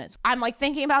 5 minutes. I'm like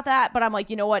thinking about that, but I'm like,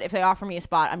 you know what? If they offer me a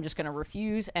spot, I'm just going to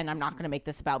refuse, and I'm not going to make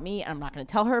this about me, and I'm not going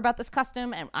to tell her about this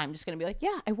custom, and I'm just going to be like,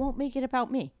 yeah, I won't make it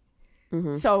about me.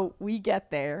 So we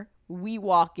get there. We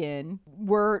walk in.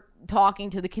 We're talking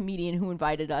to the comedian who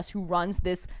invited us, who runs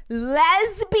this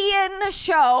lesbian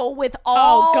show with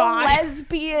all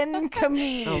lesbian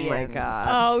comedians. Oh, my God.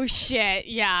 Oh, shit.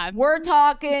 Yeah. We're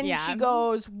talking. Yeah. She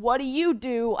goes, what do you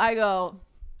do? I go,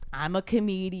 I'm a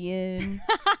comedian.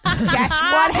 Guess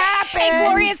what happened? And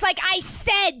Gloria's like, I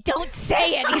said, don't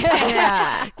say anything.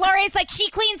 Yeah. Gloria's like, she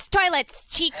cleans toilets.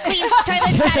 She cleans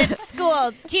toilets at its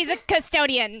school. She's a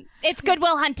custodian. It's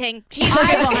Goodwill Hunting. She's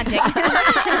Goodwill Hunting.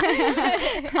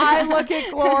 I look at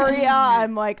Gloria.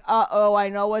 I'm like, uh-oh, I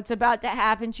know what's about to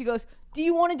happen. She goes, do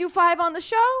you want to do 5 on the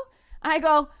show? I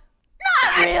go,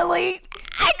 not really.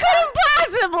 I couldn't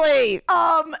possibly.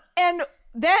 And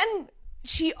then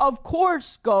she, of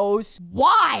course, goes,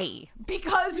 why?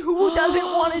 Because who doesn't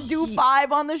want to do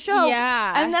 5 on the show?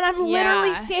 Yeah. And then I'm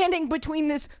literally standing between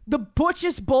the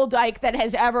butchest bull dyke that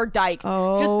has ever dyked.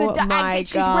 Oh, my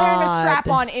She's wearing a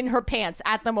strap-on in her pants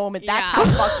at the moment. That's how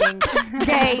fucking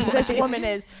gay this woman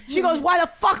is. She goes, why the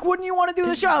fuck wouldn't you want to do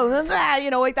the show? You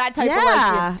know, like that type of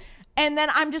lesbian. And then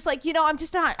I'm just like, you know, I'm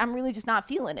really just not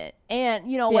feeling it. And,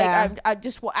 you know, like, I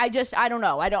don't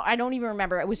know. I don't even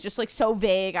remember. It was just like so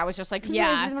vague. I was just like,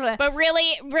 But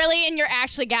really in your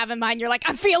Ashley Gavin mind, you're like,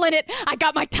 I'm feeling it. I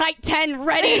got my tight 10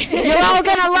 ready. You're all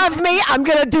going to love me. I'm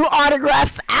going to do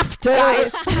autographs after.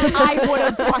 Guys, I would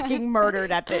have fucking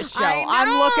murdered at this show.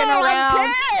 I'm looking around.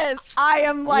 I'm pissed. I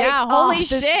am like, holy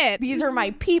shit. These are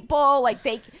my people. Like,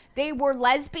 they were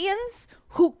lesbians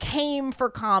who came for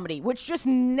comedy, which just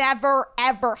never,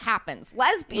 ever happens.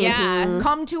 Lesbians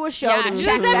come to a show to check Who's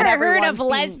that ever heard of everyone's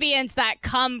lesbians that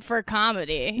come for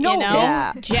comedy? No. You know?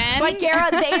 Yeah. Jen? But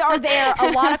Gara, they are there.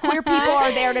 A lot of queer people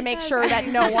are there to make sure that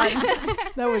no one...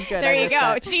 That was good. There you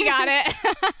go. She got it.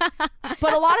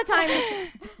 But a lot of times,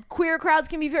 queer crowds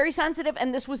can be very sensitive,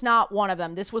 and this was not one of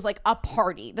them. This was like a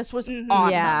party. This was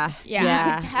awesome. Yeah.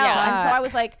 You could tell. And so I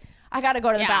was like, I got to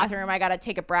go to the bathroom. I got to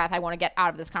take a breath. I want to get out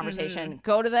of this conversation.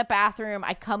 Go to the bathroom.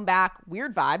 I come back.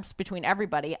 Weird vibes between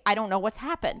everybody. I don't know what's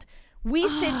happened. We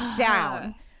sit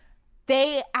down.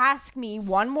 They ask me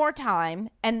one more time,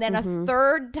 and then a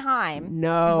third time.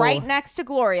 No. Right next to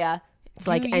Gloria. It's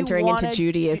like entering into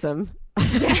Judaism,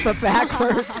 but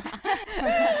backwards.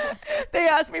 They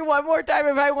asked me one more time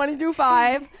if I want to do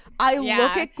 5. I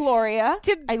look at Gloria.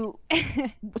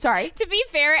 Sorry. To be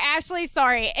fair, Ashley,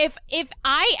 sorry. If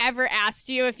I ever asked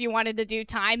you if you wanted to do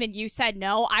time and you said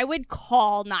no, I would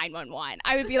call 911.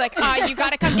 I would be like, you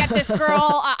got to come get this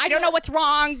girl. I don't know what's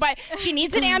wrong, but she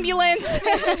needs an ambulance.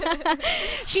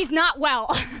 She's not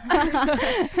well.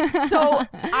 So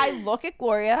I look at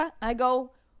Gloria. I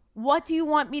go, what do you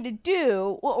want me to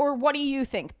do? Or what do you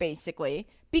think, basically?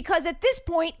 Because at this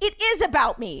point, it is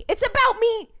about me. It's about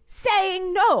me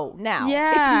saying no now.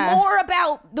 Yeah. It's more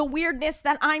about the weirdness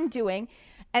that I'm doing.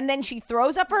 And then she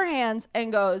throws up her hands and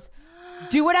goes,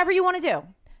 do whatever you want to do.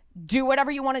 Do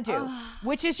whatever you want to do.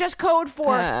 Which is just code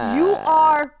for you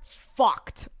are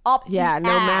fucked up the no ass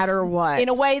matter what. in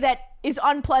a way that is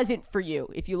unpleasant for you.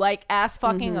 If you like ass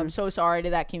fucking, I'm so sorry to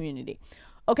that community.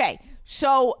 Okay,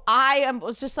 so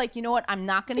was just like, you know what? I'm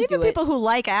not going to do it. Even people who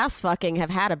like ass fucking have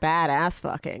had a bad ass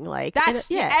fucking. Like that's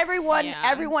everyone.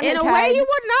 Everyone in has a way had, you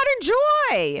would not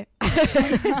enjoy.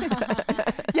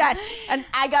 Yes, and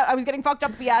I was getting fucked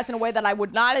up the ass in a way that I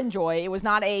would not enjoy. It was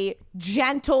not a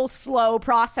gentle, slow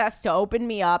process to open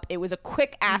me up. It was a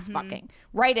quick ass fucking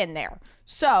right in there.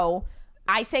 So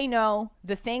I say no.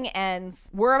 The thing ends.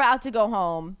 We're about to go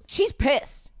home. She's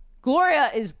pissed. Gloria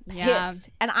is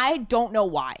pissed, and I don't know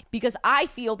why, because I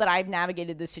feel that I've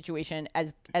navigated this situation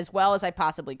as well as I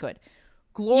possibly could.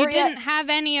 Gloria, you didn't have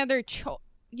any other choice.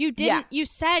 You didn't. Yeah. You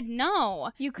said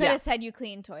no. You could have said you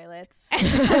clean toilets.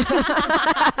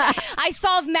 I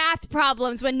solve math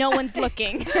problems when no one's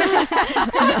looking. But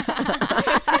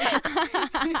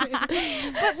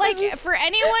like, for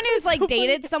anyone who's like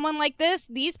dated someone like this,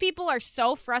 these people are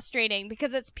so frustrating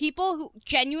because it's people who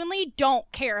genuinely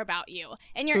don't care about you,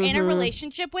 and you're in a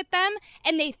relationship with them,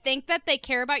 and they think that they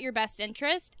care about your best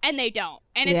interest, and they don't.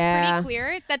 And it's pretty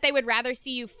clear that they would rather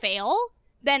see you fail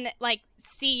than like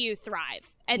see you thrive.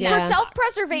 And for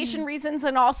self-preservation reasons,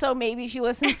 and also maybe she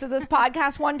listens to this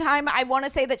podcast one time, I want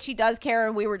to say that she does care,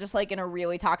 and we were just like in a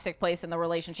really toxic place, and the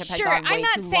relationship had gone way too long. I'm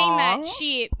not saying that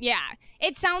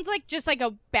it sounds like just like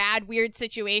a bad, weird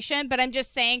situation, but I'm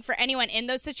just saying for anyone in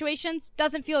those situations,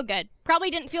 doesn't feel good. probably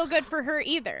didn't feel good for her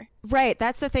either. Right.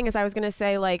 That's the thing is I was going to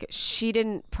say, like, she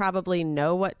didn't probably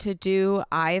know what to do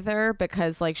either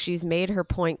because, like, she's made her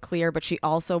point clear, but she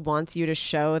also wants you to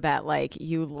show that, like,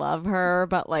 you love her,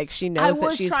 but, like, she knows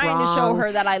that she's wrong. I was trying to show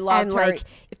her that I love her. Like,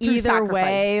 either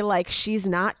way, like, she's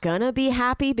not going to be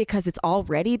happy because it's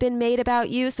already been made about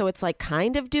you. So it's like,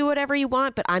 kind of do whatever you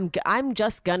want, but I'm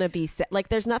just going to be sad. Like,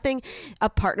 there's nothing a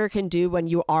partner can do when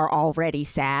you are already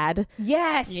sad.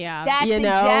 Yes. Yeah. That's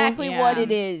exactly what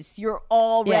it is. You're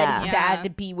already sad to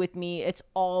be with me. It's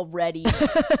already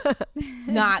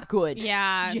not good.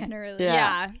 Yeah. Generally.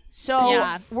 Yeah.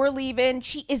 So we're leaving.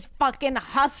 She is fucking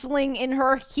hustling in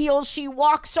her heels. She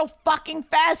walks so fucking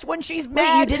fast when she's mad.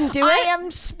 Wait, you didn't do it? I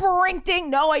am sprinting.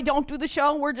 No, I don't do the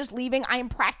show. We're just leaving. I am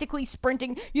practically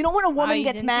sprinting. You know when a woman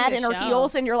gets mad in her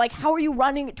heels and you're like, how are you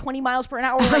running at 20 miles per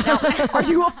hour right now? Are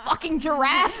you a fucking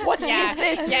giraffe? What is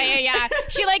this? Yeah.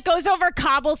 She like goes over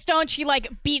cobblestone. She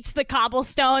like beats the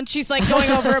cobblestone. She's like going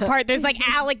over a part. There's like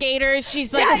alligators.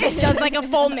 She's like does like a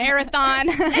full marathon.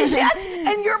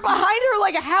 And you're behind her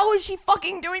like, how is she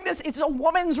fucking doing this? It's a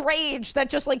woman's rage that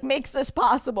just like makes this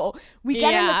possible. We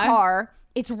get in the car.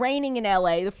 It's raining in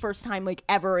LA, the first time like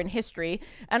ever in history.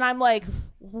 And I'm like,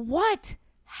 what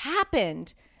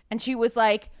happened? And she was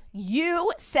like,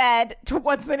 you said to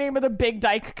what's the name of the big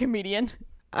dyke comedian?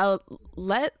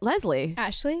 Leslie.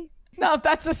 Ashley? No,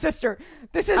 that's the sister.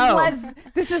 This is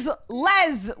This is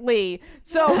Leslie.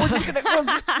 So we're just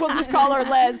gonna we'll just call her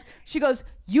Les. She goes,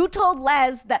 you told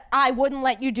Les that I wouldn't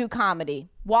let you do comedy.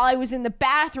 While I was in the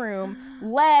bathroom,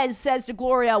 Les says to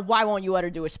Gloria, why won't you let her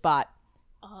do a spot?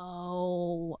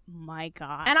 Oh my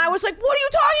God. And I was like, what are you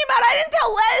talking about? I didn't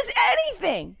tell Les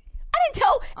anything. I didn't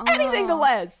tell anything to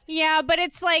Les. Yeah, but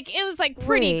it was like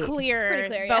pretty clear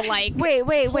the like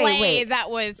wait. that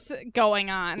was going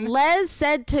on. Les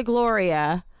said to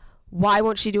Gloria, why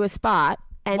won't she do a spot?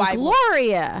 And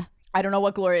Gloria. I don't know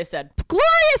what Gloria said.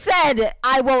 Gloria said,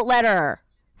 I won't let her.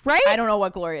 Right? I don't know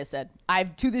what Gloria said.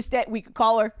 To this day, we could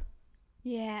call her.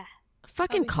 Yeah.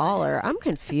 Fucking call her. I'm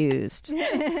confused.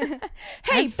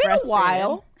 Hey, been a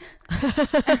while. Settle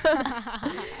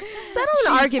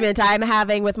an argument I'm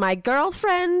having with my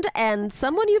girlfriend and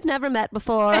someone you've never met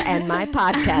before and my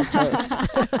podcast host.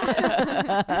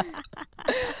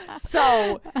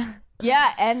 So,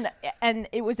 yeah, and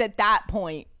it was at that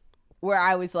point where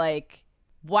I was like,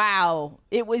 wow,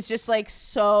 it was just like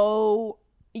so,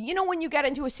 you know, when you get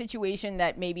into a situation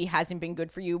that maybe hasn't been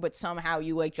good for you, but somehow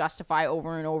you like justify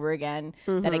over and over again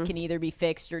that it can either be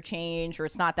fixed or changed, or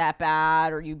it's not that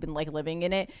bad, or you've been like living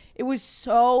in it. It was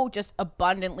so just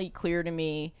abundantly clear to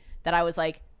me that I was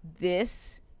like,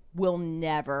 this will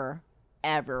never,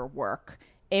 ever work.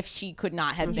 If she could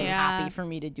not have been happy for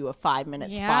me to do a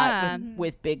 5-minute spot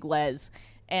with Big Les.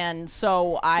 And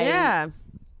so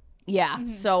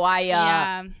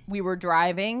we were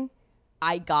driving.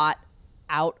 I got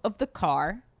out of the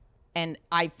car and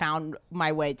I found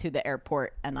my way to the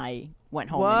airport and I went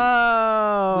home.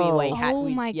 Whoa.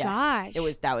 And my gosh.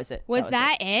 That was it. Was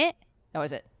that it? That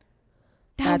was it.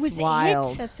 That's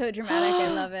wild. That's so dramatic.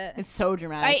 I love it. It's so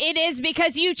dramatic. It is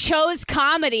because you chose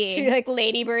comedy. She like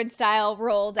Ladybird style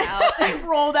rolled out. I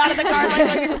rolled out of the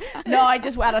car. No, I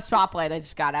just at a stoplight. I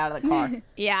just got out of the car.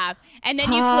 Yeah. And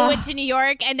then you flew into New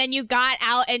York and then you got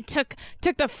out and took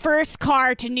the first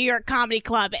car to New York Comedy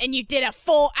Club and you did a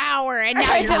full hour and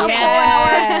now you're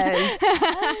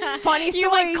Funny story. You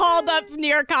like called up New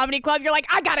York Comedy Club. You're like,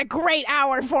 I got a great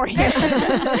hour for you.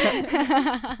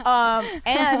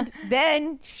 And then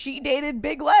she dated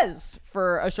Big Les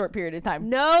for a short period of time.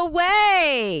 No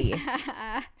way.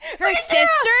 Her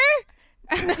sister?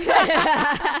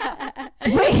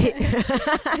 Wait.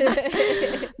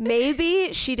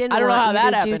 Maybe she didn't want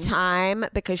you to do time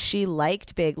because she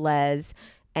liked Big Les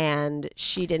and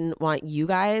she didn't want you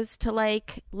guys to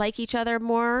like each other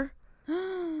more.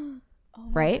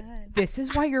 Right? God. This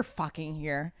is why you're fucking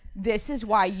here. This is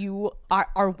why you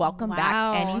are welcome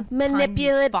back any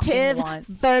manipulative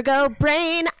Virgo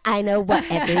brain. I know what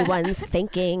everyone's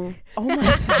thinking. Oh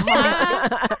my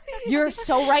God. You're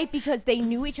so right, because they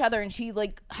knew each other and she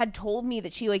like had told me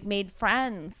that she like made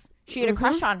friends. She had a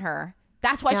crush on her.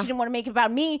 That's why she didn't want to make it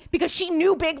about me, because she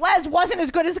knew Big Les wasn't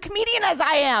as good as a comedian as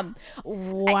I am.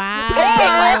 Wow. Big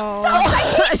Les sucks. I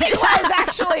hate Big Les,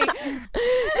 actually.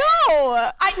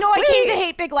 I came to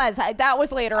hate Big Les. That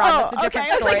was later on. That's a different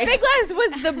story. I was like, Big Les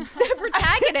was the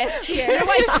protagonist here. You're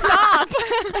like, stop.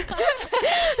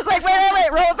 It's like,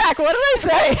 wait, roll it back. What did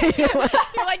I say?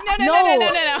 You're like,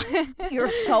 no.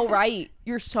 You're so right.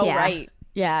 You're so right.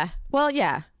 Yeah. Well,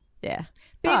 yeah. Big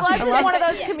Les is one of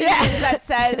those comedians that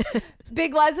says...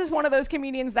 Big Les is one of those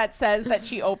comedians that says that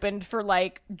she opened for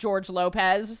like George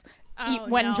Lopez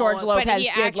when George Lopez but he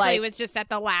did actually was just at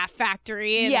the Laugh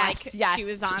Factory. And, yes. She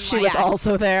was on. She was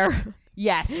also there.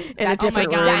 Yes, in a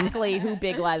different room. Exactly who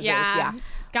Big Les is. Yeah.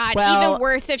 God, even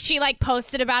worse if she like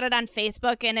posted about it on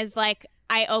Facebook and is like,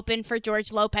 I opened for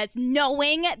George Lopez,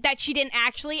 knowing that she didn't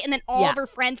actually, and then all of her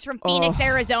friends from Phoenix,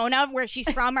 Arizona, where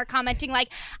she's from, are commenting like,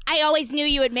 I always knew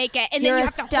you would make it. And then you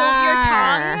have to hold your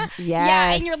tongue. Yes.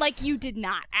 Yeah, and you're like, you did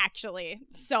not actually.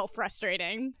 So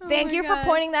frustrating. Thank you for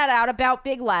pointing that out about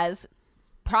Big Les.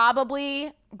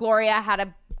 Probably Gloria had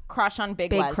a crush on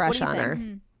Big Les. Big crush on her.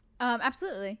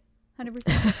 Absolutely.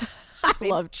 100%. I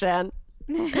love Jen.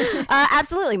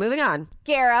 Absolutely. Moving on.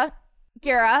 Gara,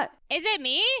 Is it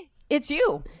me? it's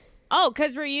you. Oh,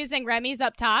 because we're using Remy's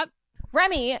up top.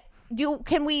 Remy,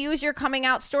 can we use your coming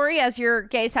out story as your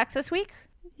gay sex this week?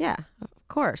 Yeah, of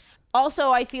course.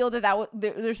 Also, I feel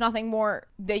there's nothing more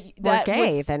that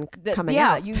gay was, than coming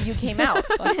yeah, out. You came out.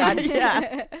 Like that.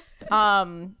 Yeah.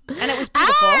 And it was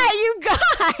beautiful. You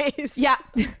guys. Yeah.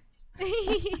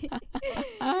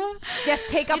 Yes,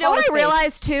 take up. You know what I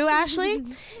realized too, Ashley,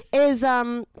 is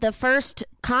the first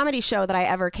comedy show that I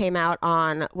ever came out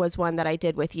on was one that I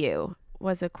did with you.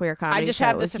 Was a queer comedy. I just show.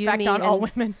 have this effect on all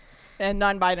women and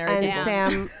non-binary.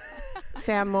 And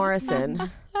Sam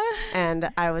Morrison. And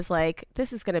I was like,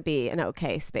 this is going to be an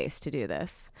okay space to do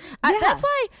this.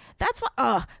 That's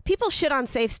why people shit on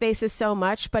safe spaces so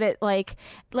much, but it like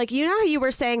you know how you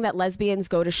were saying that lesbians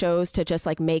go to shows to just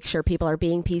like make sure people are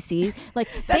being PC? Like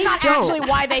that's not actually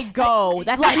why they go.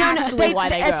 That's not actually why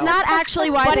they go. It's not actually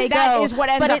why they go. That is what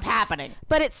ends up happening.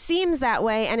 But it seems that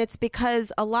way, and it's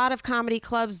because a lot of comedy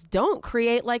clubs don't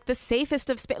create like the safest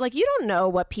of space. Like you don't know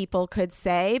what people could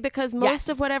say because most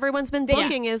of what everyone's been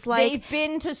booking is like they've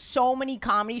been to so many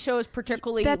comedy shows,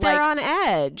 particularly that they're on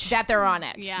edge. That they're on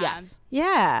edge. Yeah. Yes.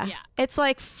 Yeah. It's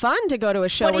like fun to go to a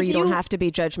show where you don't have to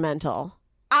be judgmental.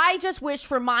 I just wish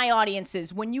for my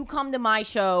audiences, when you come to my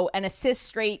show and a cis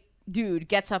straight dude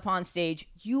gets up on stage,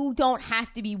 you don't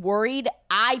have to be worried.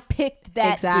 I picked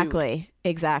that dude.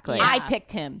 Exactly. I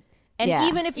picked him. And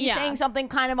even if he's saying something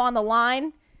kind of on the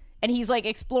line and he's like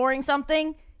exploring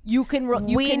something,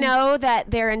 we know that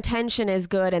their intention is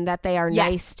good and that they are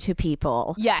nice to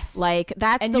people. Yes. Like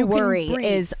that's the worry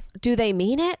is, do they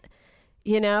mean it?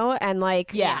 You know? And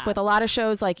like with a lot of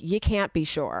shows, like you can't be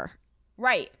sure.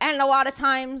 Right. And a lot of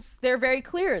times they're very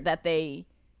clear that they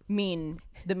mean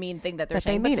the mean thing that they're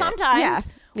saying. But sometimes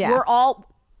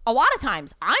a lot of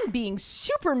times I'm being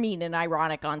super mean and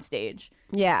ironic on stage.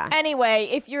 Yeah.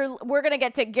 Anyway, we're going to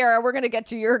get to Gara, we're going to get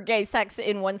to your gay sex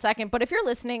in 1 second. But if you're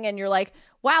listening and you're like,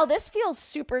 wow, this feels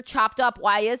super chopped up.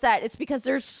 Why is that? It's because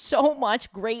there's so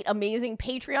much great, amazing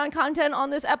Patreon content on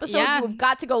this episode. Yeah. You've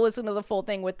got to go listen to the full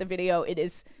thing with the video. It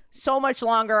is so much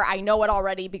longer. I know it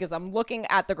already because I'm looking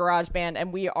at the GarageBand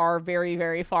and we are very,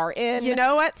 very far in. You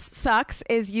know what sucks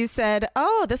is you said,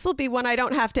 oh, this will be one I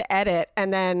don't have to edit.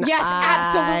 And then yes,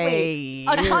 absolutely.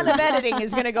 A ton of editing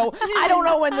is going to go. I don't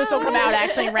know when this will come out,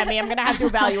 actually, Remy. I'm going to have to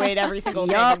evaluate every single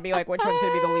thing and be like, which one's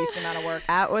going to be the least amount of work.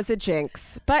 That was a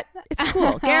jinx. But it's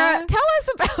cool. Gara, tell us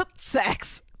about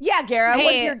sex. Yeah, Gara,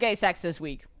 what's your gay sex this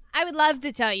week? I would love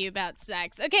to tell you about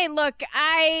sex. Okay, look,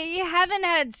 I haven't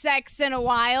had sex in a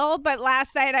while, but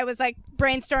last night I was like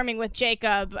brainstorming with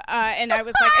Jacob, and I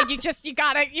was like, you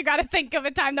gotta think of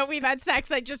a time that we've had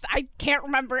sex. I can't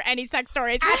remember any sex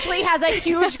stories. Ashley has a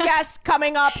huge guest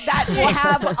coming up that will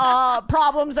have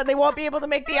problems and they won't be able to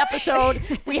make the episode.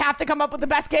 We have to come up with the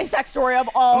best gay sex story of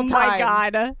all time. Oh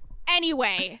my God.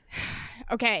 Anyway,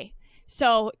 okay,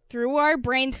 so through our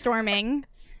brainstorming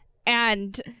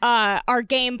and our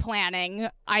game planning,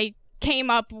 I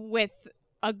came up with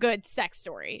a good sex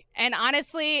story. And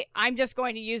honestly, I'm just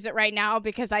going to use it right now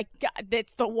because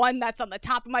it's the one that's on the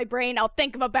top of my brain. I'll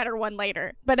think of a better one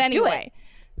later. But anyway,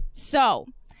 so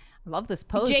I love this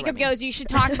pose. Jacob Remy. goes, you should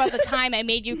talk about the time I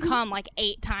made you come like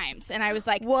 8 times. And I was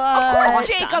like, what? Of course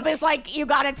Jacob is like, you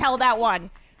got to tell that one.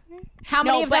 How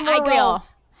many of them were real?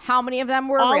 How many of them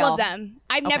were real? All of them.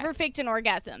 I've never faked an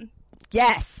orgasm.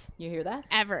 Yes. You hear that?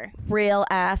 Ever. Real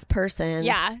ass person.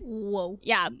 Yeah. Whoa.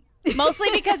 Yeah. Mostly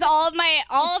because all of my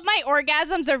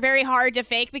orgasms are very hard to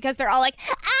fake because they're all like, So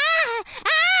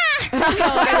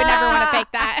I would never want to fake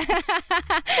that.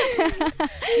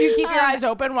 Do you keep your eyes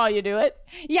open while you do it?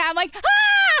 Yeah, I'm like,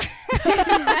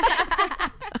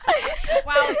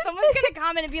 Wow, someone's going to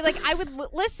comment and be like, I would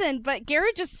listen, but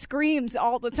Garrett just screams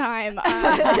all the time.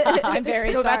 I'm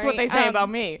very sorry. That's what they say about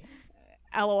me.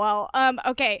 LOL.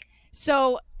 Okay,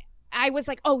 so I was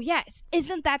like, oh, yes,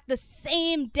 isn't that the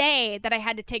same day that I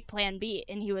had to take Plan B?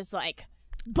 And he was like,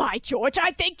 by George,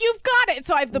 I think you've got it.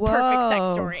 So I have the perfect sex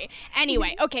story.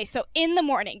 Anyway, okay, so in the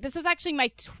morning, this was actually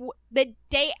the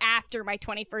day after my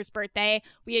 21st birthday,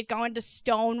 we had gone to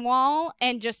Stonewall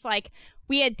and just like,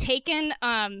 we had taken,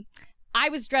 I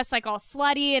was dressed like all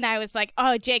slutty and I was like,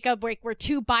 oh, Jacob, we're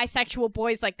two bisexual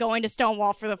boys like going to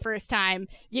Stonewall for the first time.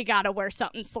 You gotta wear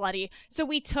something slutty. So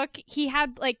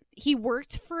he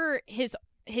worked for his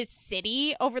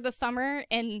city over the summer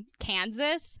in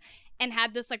Kansas and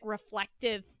had this like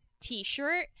reflective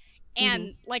t-shirt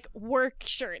and like work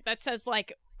shirt that says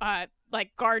like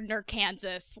Gardner,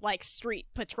 Kansas, like street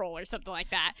patrol or something like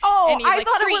that. Oh, he, I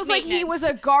thought it was like he was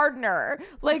a gardener,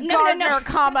 like Gardner,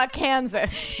 comma,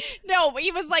 Kansas. No,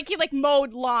 he was like, he like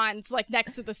mowed lawns like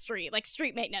next to the street, like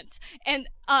street maintenance. And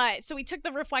so we took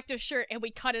the reflective shirt and we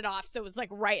cut it off so it was like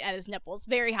right at his nipples.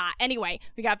 Very hot. Anyway,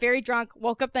 we got very drunk,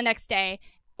 woke up the next day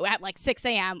at like 6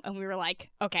 a.m. and we were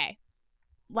like, okay,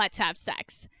 let's have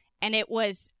sex. And it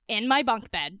was in my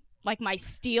bunk bed, like my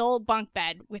steel bunk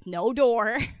bed with no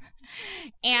door.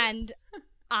 And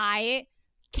I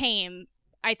came,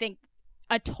 I think,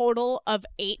 a total of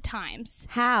 8 times.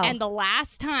 How? And the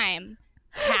last time,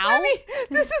 how? Remy,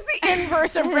 this is the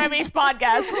inverse of Remy's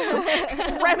podcast.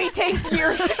 Remy takes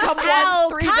years to come once,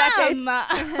 3 decades.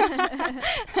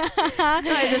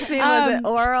 I just mean, was it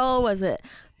oral? Was it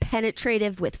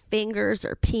penetrative with fingers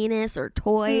or penis or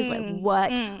toys? Like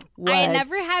what was I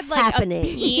never had like happening? a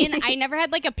peen. I never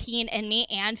had like a peen in me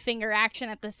and finger action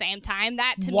at the same time.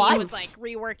 That to me was like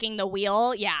reworking the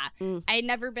wheel. Yeah. I had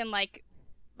never been like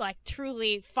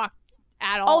truly fucked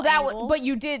at all. Oh, but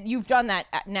you've done that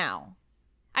now.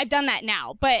 I've done that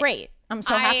now, but great. I'm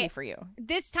so happy for you.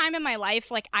 This time in my life,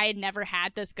 like I had never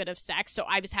had this good of sex, so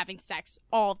I was having sex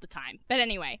all the time. But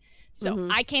anyway, so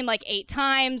I came like 8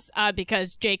 times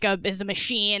because Jacob is a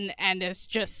machine and is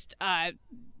just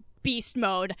beast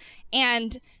mode.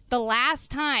 And the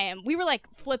last time we were like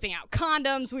flipping out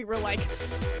condoms, we were like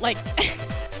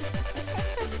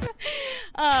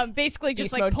basically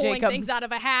just like pulling things out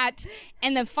of a hat.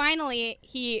 And then finally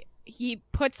he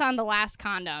puts on the last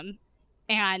condom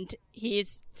and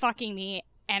he's fucking me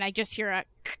and I just hear a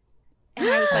and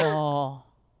I was like,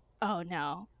 oh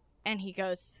no. And he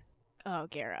goes, oh,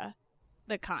 Gara,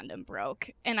 the condom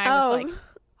broke. And I was like,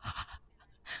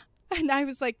 and I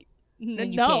was like,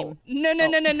 no.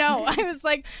 I was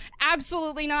like,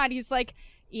 absolutely not. He's like,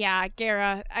 yeah,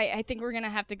 Gara, I think we're going to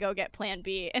have to go get plan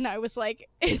B. And I was like,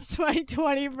 it's my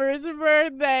 21st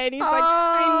birthday. And he's like,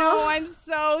 I know, I'm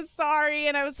so sorry.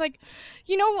 And I was like,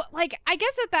 you know, like, I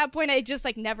guess at that point, I just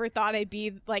like never thought I'd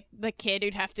be like the kid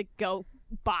who'd have to go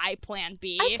buy plan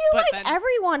B. I feel like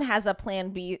everyone has a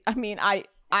plan B. I mean, I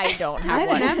don't have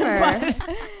one. Never.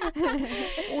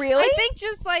 Really? I think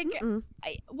just like,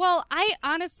 I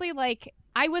honestly like,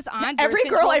 I was on every birth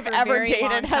girl control I've for a ever very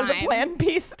dated long has a time. plan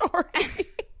B story.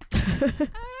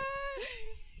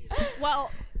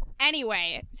 Well,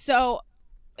 anyway, so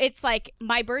it's like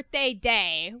my birthday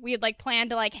day. We had like planned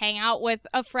to like hang out with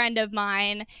a friend of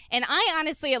mine, and I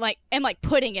honestly am like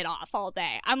putting it off all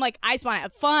day. I'm like, I just want to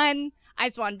have fun. I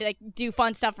just wanted to like do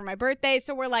fun stuff for my birthday.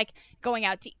 So we're like going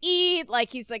out to eat.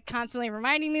 Like he's like constantly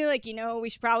reminding me like, you know, we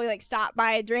should probably like stop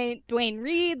by Dwayne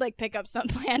Reed, like pick up some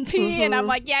plan B. And I'm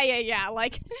like, yeah.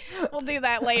 Like we'll do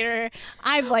that later.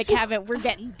 I'm like we're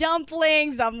getting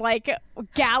dumplings. I'm like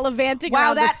gallivanting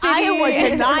around the city. Iowa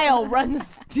denial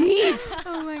runs deep.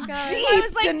 Oh my God. Deep I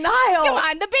was like, denial. come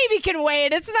on, the baby can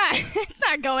wait. It's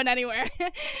not going anywhere.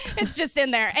 It's just in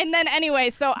there. And then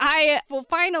anyway, so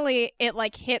finally it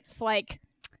like hits like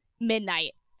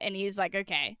midnight and he's like,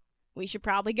 okay, we should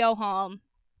probably go home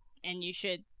and you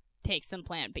should take some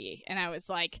plan B. And I was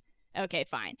like, okay,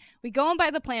 fine. We go and buy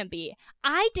the plan B.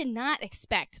 I did not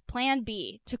expect plan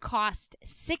B to cost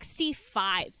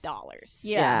 $65.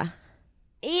 Yeah.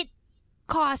 It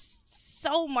costs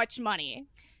so much money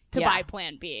to buy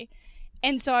plan B.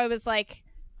 And so I was like,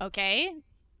 okay,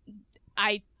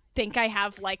 I think I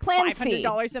have like Plan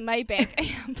 $500 in my bank.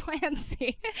 Plan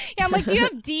C. Yeah, I'm like, do you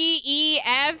have D, E,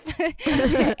 F,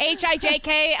 H, I, J,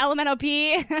 K, L, M, N, O,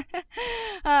 P?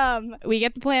 We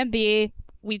get the plan B.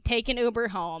 We take an Uber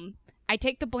home. I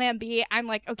take the plan B. I'm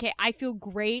like, okay, I feel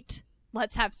great.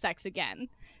 Let's have sex again.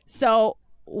 So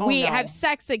we have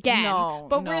sex again.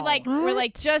 But we're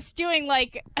like just doing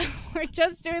like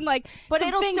but some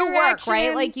it'll finger still work, action.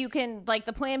 right? Like you can like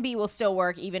the plan B will still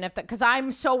work even if because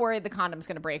I'm so worried the condom's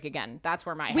gonna break again. That's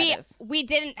where my head is. We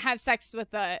didn't have sex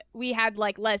with we had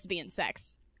like lesbian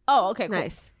sex. Oh, okay, cool.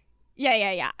 Nice.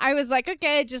 Yeah. I was like,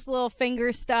 okay, just little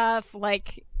finger stuff,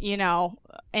 like, you know,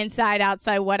 inside,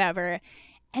 outside, whatever.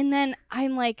 And then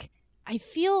I'm like, I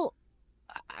feel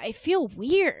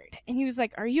weird. And he was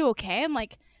like, are you okay? I'm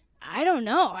like, I don't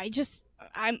know.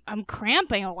 I'm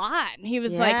cramping a lot. And he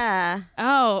was like,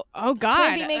 oh God.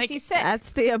 Plan B makes you sick. That's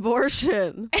the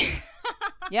abortion.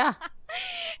 Yeah.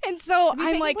 And so Have you I'm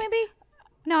taken like, Plan B?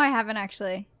 No, I haven't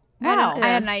actually. Wow. I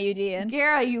had an IUD in.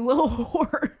 Gara, you little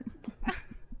whore.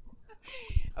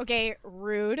 okay,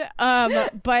 rude.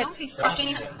 But Don't be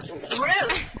fucking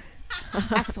rude.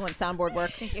 Excellent soundboard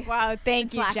work. Thank you. wow,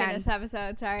 thank you, Slacking Jen. this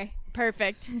episode. Sorry.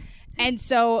 Perfect. And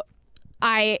so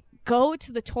I go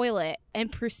to the toilet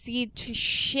and proceed to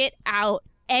shit out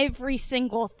every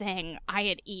single thing I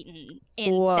had eaten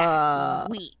in that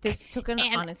week. This took an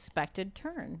unexpected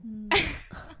turn.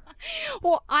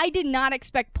 Well, I did not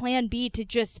expect Plan B to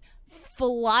just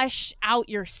flush out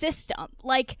your system.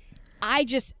 Like, I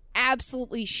just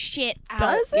absolutely shit out.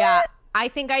 Does it? Yeah. I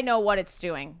think I know what it's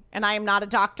doing, and I am not a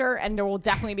doctor, and there will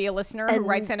definitely be a listener who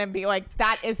writes in and be like,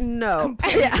 "That is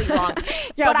completely wrong."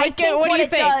 Yeah, but I think what what do you it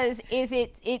think? does is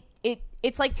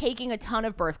it's like taking a ton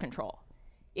of birth control.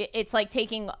 It's like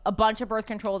taking a bunch of birth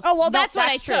controls. Oh, well, No, that's what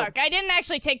I true. took. I didn't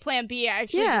actually take Plan B. I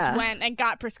actually just went and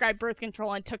got prescribed birth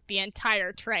control and took the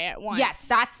entire tray at once.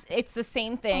 Yes, it's the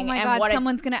same thing. Oh my and God, what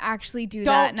someone's going to actually do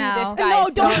don't that do now. this, guys.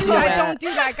 No, don't do that. it. Don't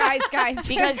do that, guys.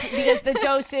 because the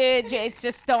dosage, it's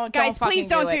just Guys, don't please fucking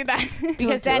don't do that.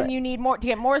 Because then you need more to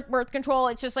get more birth control.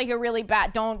 It's just like a really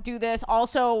bad. Don't do this.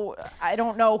 Also, I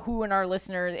don't know who in our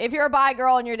listeners. If you're a bi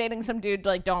girl and you're dating some dude,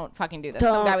 like, don't fucking do this.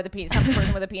 Some guy with a penis, some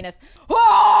person with a penis.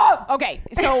 Okay,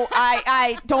 so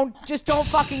I don't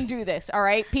fucking do this. All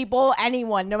right, people,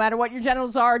 anyone, no matter what your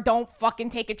genitals are, don't fucking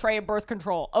take a tray of birth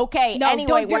control. Okay. No, anyway,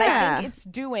 don't do what that. I think it's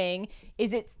doing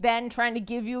is it's then trying to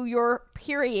give you your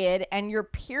period, and your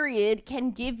period can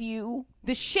give you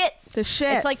the shits. The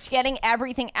shits. It's like getting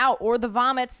everything out, or the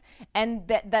vomits, and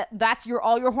that's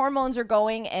all your hormones are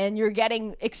going, and you're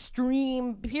getting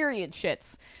extreme period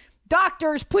shits.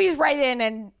 Doctors, please write in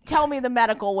and tell me the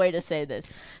medical way to say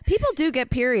this. People do get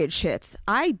period shits.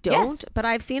 I don't, Yes. but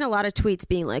I've seen a lot of tweets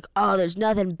being like, "Oh, there's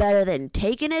nothing better than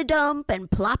taking a dump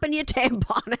and plopping your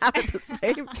tampon out at the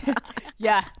same time."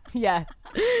 Yeah.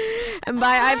 And by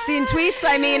I've seen tweets,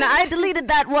 I mean I deleted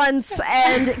that once,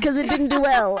 and because it didn't do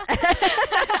well.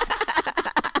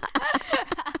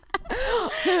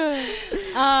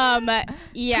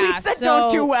 Yeah. Tweets that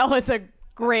don't do well is a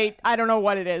great, I don't know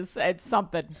what it is. It's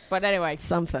something. But anyway.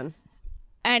 Something.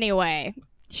 Anyway,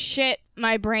 shit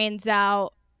my brains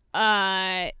out.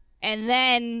 And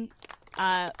then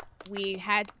we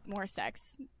had more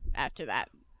sex after that.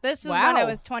 This is when I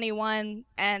was 21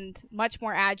 and much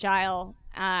more agile.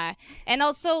 And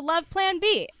also love Plan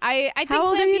B. I think How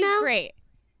old Plan are B you is now? great.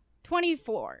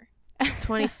 24.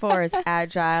 24 is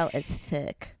agile as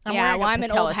thick. I'm yeah, wearing well, a I'm an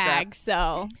patella old strap. hag,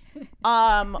 so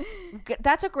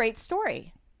That's a great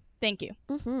story. thank you.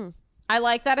 Mm-hmm. I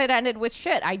like that it ended with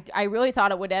shit. I really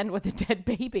thought it would end with a dead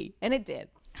baby, and it did.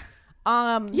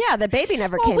 Yeah, the baby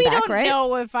never Well, came we back, don't right?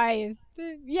 know if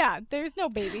there's no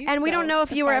babies. And we so don't know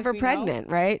if as you far were as ever we know. pregnant,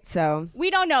 right? So We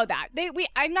don't know that.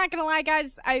 I'm not gonna lie,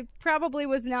 guys. I probably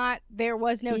was not. There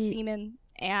was no semen,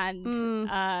 and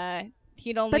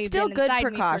he'd only But still been good inside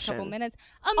precaution. me for a couple minutes.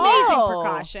 Amazing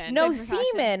precaution. No Good precaution.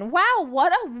 semen. Wow,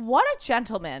 what a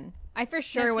gentleman. I for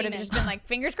sure No would have semen. just been like,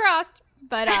 fingers crossed.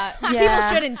 But people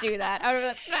Yeah. shouldn't do that. I would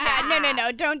have been like,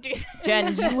 No, don't do that.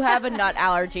 Jen, you have a nut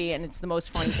allergy, and it's the most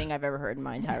funny thing I've ever heard in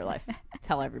my entire life.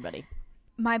 Tell everybody.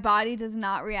 my body does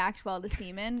not react well to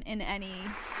semen in any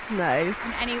nice.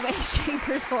 way, shape,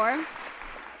 or form.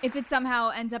 If it somehow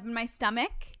ends up in my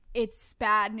stomach, it's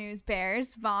bad news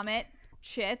bears, vomit,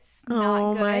 shits, not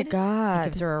Oh good. my god.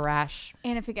 Gives her a rash.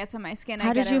 And if it gets on my skin, How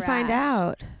I get did you a find rash.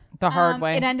 out? The hard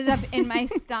way. It ended up in my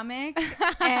stomach,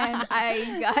 and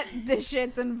I got the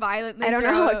shits and violently. I don't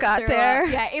know what got threw there. up.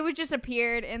 Yeah, it was just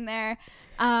appeared in there.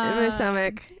 In my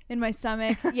stomach. In my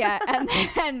stomach, yeah, and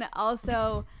then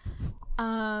also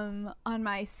on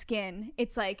my skin.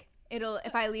 It's like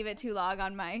if I leave it too long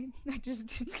on I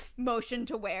just motion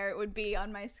to where it would be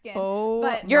on my skin. Oh,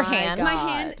 but Your my hand. my God.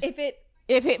 hand, if it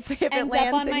it ends up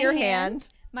lands on in my your hand,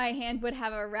 my hand would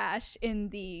have a rash in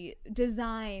the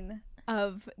design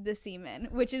of the semen,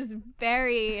 which is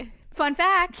very fun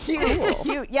fact.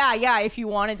 Cute. Yeah. If you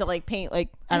wanted to like paint like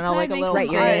I don't know, like a probably little make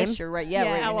Write your name. fish or write your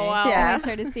name. LOL. Yeah. Points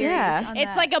are to series. Yeah. on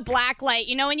It's that. like a black light.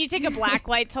 You know when you take a black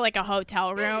light to like a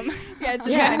hotel room? yeah, just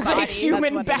Yeah. my It's body. like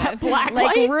human what it is. black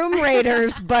Like light. Room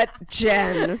Raiders, but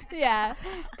Jen. Yeah.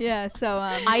 So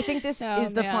I think this Oh,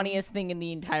 is the man. funniest thing in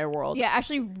the entire world. yeah,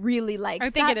 actually really likes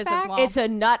I think that it is fact. as well. It's a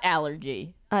nut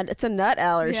allergy. It's a nut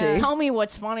allergy. Yeah. Tell me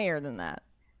what's funnier than that.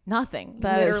 Nothing.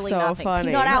 That is Literally so nothing. funny.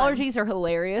 Peanut allergies are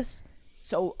hilarious.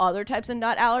 So other types of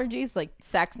nut allergies, like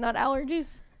sex nut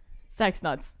allergies, sex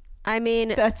nuts. I mean,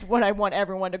 that's what I want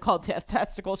everyone to call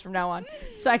testicles from now on.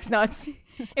 Sex nuts.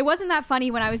 It wasn't that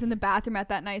funny when I was in the bathroom at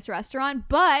that nice restaurant,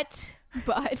 but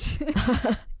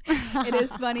it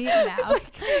is funny now.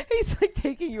 He's like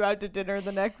taking you out to dinner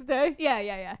the next day.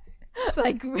 Yeah. It's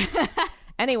like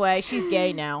anyway, she's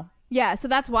gay now. Yeah, so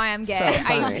that's why I'm gay. So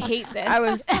I hate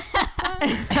this.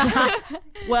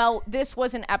 Well, this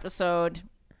was an episode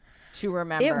to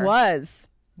remember. It was.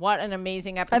 What an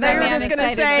amazing episode. I thought you were just going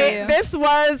to say, this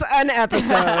was an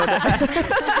episode.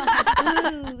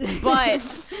 But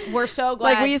we're so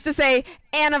glad. Like we used to say,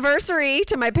 anniversary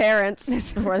to my parents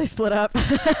before they split up.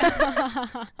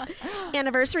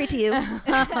 Anniversary to you.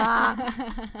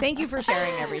 Thank you for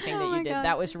sharing everything that you did. God.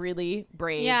 That was really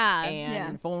brave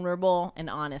and vulnerable and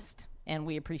honest. And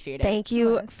we appreciate it. Thank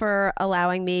you for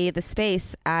allowing me the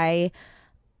space. I...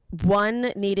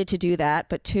 1, needed to do that,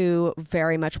 but 2,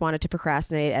 very much wanted to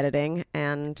procrastinate editing,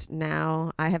 and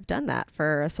now I have done that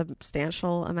for a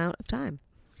substantial amount of time.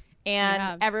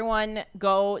 And everyone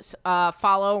go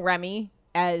follow Remy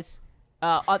as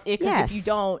if you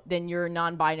don't, then you're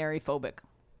non-binary phobic.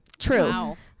 True.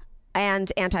 Wow. And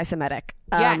anti-Semitic.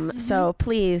 Yes. So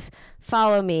please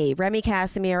follow me, Remy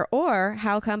Kassimir, or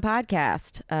How Come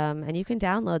Podcast. And you can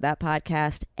download that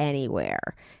podcast anywhere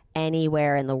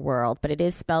in the world, but it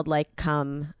is spelled like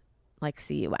cum, like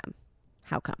C-U-M.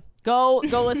 How come? Go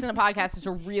listen to podcasts. It's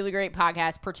a really great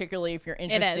podcast, particularly if you're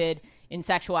interested in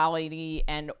sexuality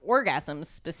and orgasms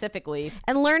specifically.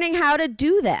 And learning how to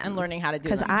do them.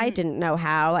 Because I didn't know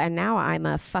how, and now I'm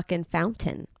a fucking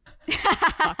fountain.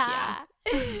 Fuck yeah.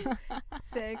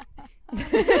 Sick.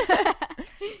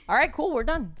 All right, cool. We're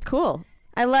done. Cool.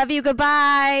 I love you.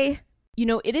 Goodbye. You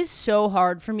know, it is so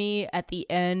hard for me at the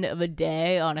end of a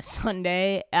day on a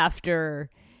Sunday after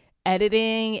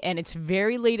editing, and it's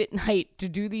very late at night to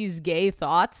do these gay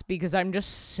thoughts because I'm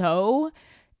just so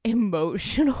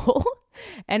emotional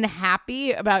and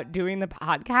happy about doing the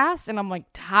podcast, and I'm like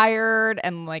tired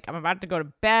and like I'm about to go to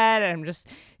bed, and I'm just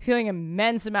feeling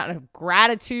immense amount of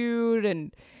gratitude,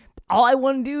 and all I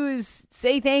want to do is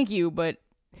say thank you, but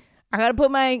I gotta put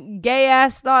my gay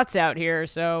ass thoughts out here,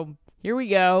 so here we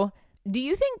go. Do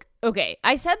you think, okay,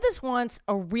 I said this once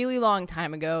a really long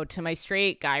time ago to my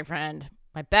straight guy friend,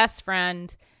 my best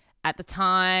friend. At the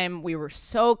time, we were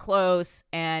so close,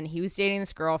 and he was dating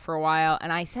this girl for a while,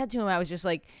 and I said to him, I was just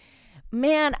like,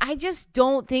 man, I just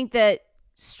don't think that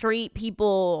straight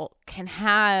people can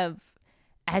have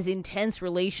as intense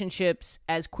relationships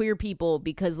as queer people,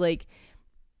 because, like,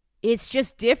 it's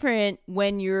just different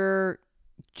when you're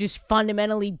just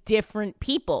fundamentally different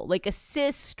people. Like, a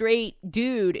cis straight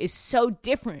dude is so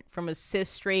different from a cis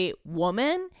straight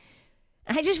woman.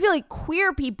 And I just feel like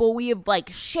queer people, we have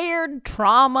like shared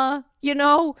trauma, you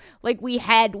know? Like we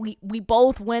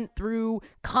both went through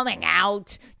coming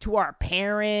out to our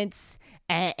parents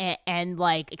and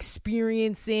like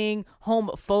experiencing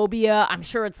homophobia. I'm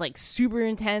sure it's like super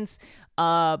intense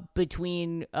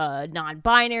between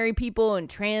non-binary people and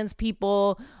trans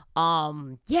people.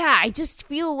 Yeah, I just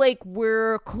feel like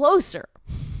we're closer.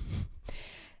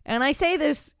 And I say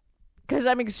this because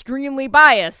I'm extremely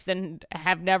biased and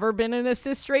have never been in a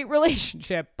cis straight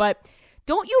relationship. But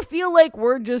don't you feel like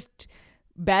we're just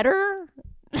better?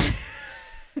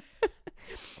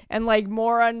 And like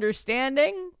more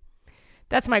understanding?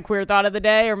 That's my queer thought of the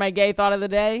day, or my gay thought of the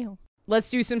day. Let's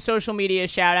do some social media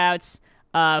shout outs.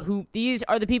 These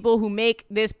are the people who make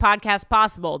this podcast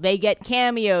possible. They get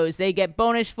cameos, they get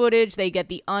bonus footage, they get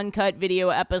the uncut video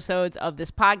episodes of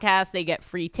this podcast, they get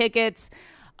free tickets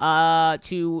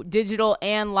to digital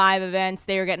and live events.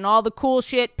 They are getting all the cool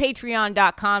shit.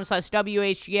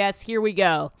 Patreon.com/WHGS. Here we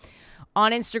go.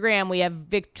 On Instagram, we have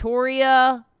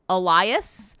Victoria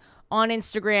Elias. On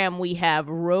Instagram, we have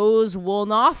Rose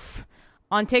Wolnoff.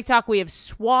 On TikTok, we have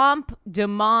Swamp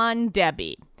Demon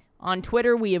Debbie. On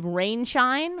Twitter, we have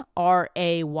Rainshine,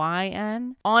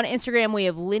 Rayn. On Instagram, we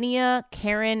have Linnea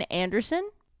Karen Anderson.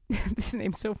 This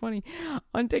name's so funny.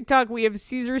 On TikTok, we have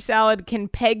Caesar Salad Can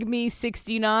Peg Me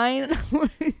 69.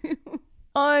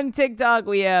 On TikTok,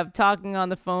 we have Talking on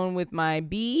the Phone with My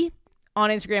B. On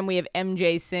Instagram, we have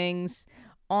MJ Sings.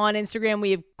 On Instagram,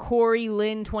 we have Corey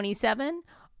Lynn 27.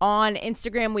 On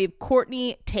Instagram, we have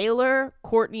Courtney Taylor,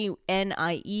 Courtney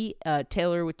N-I-E,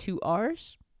 Taylor with 2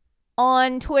 R's.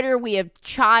 On Twitter, we have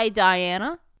Chai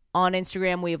Diana. On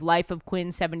Instagram, we have Life of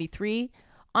Quinn 73.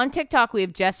 On TikTok, we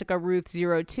have Jessica Ruth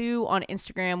 02. On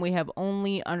Instagram, we have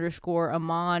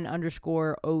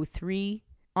only_Amon_03.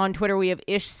 On Twitter, we have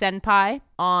Ish Senpai.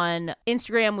 On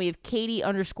Instagram, we have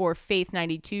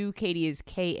Katie_Faith92. Katie is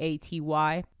Katy.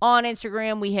 On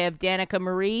Instagram, we have Danica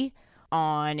Marie.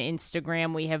 On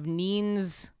Instagram, we have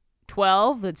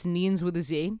Neens12. That's Neens with a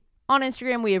Z. On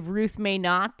Instagram, we have Ruth May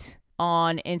Not.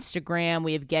 On Instagram,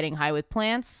 we have Getting High with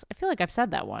Plants. I feel like I've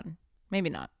said that one. Maybe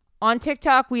not. On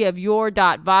TikTok, we have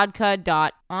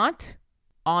your.vodka.aunt.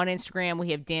 On Instagram,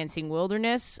 we have Dancing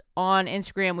Wilderness. On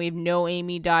Instagram, we have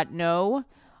noamy.no.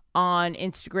 On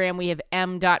Instagram, we have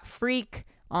m.freak.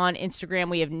 On Instagram,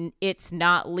 we have It's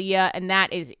Not Leah. And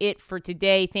that is it for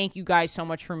today. Thank you guys so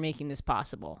much for making this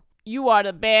possible. You are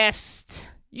the best.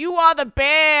 You are the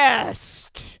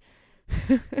best.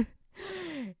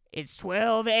 It's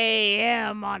 12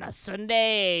 a.m. on a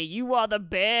Sunday. You are the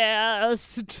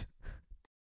best.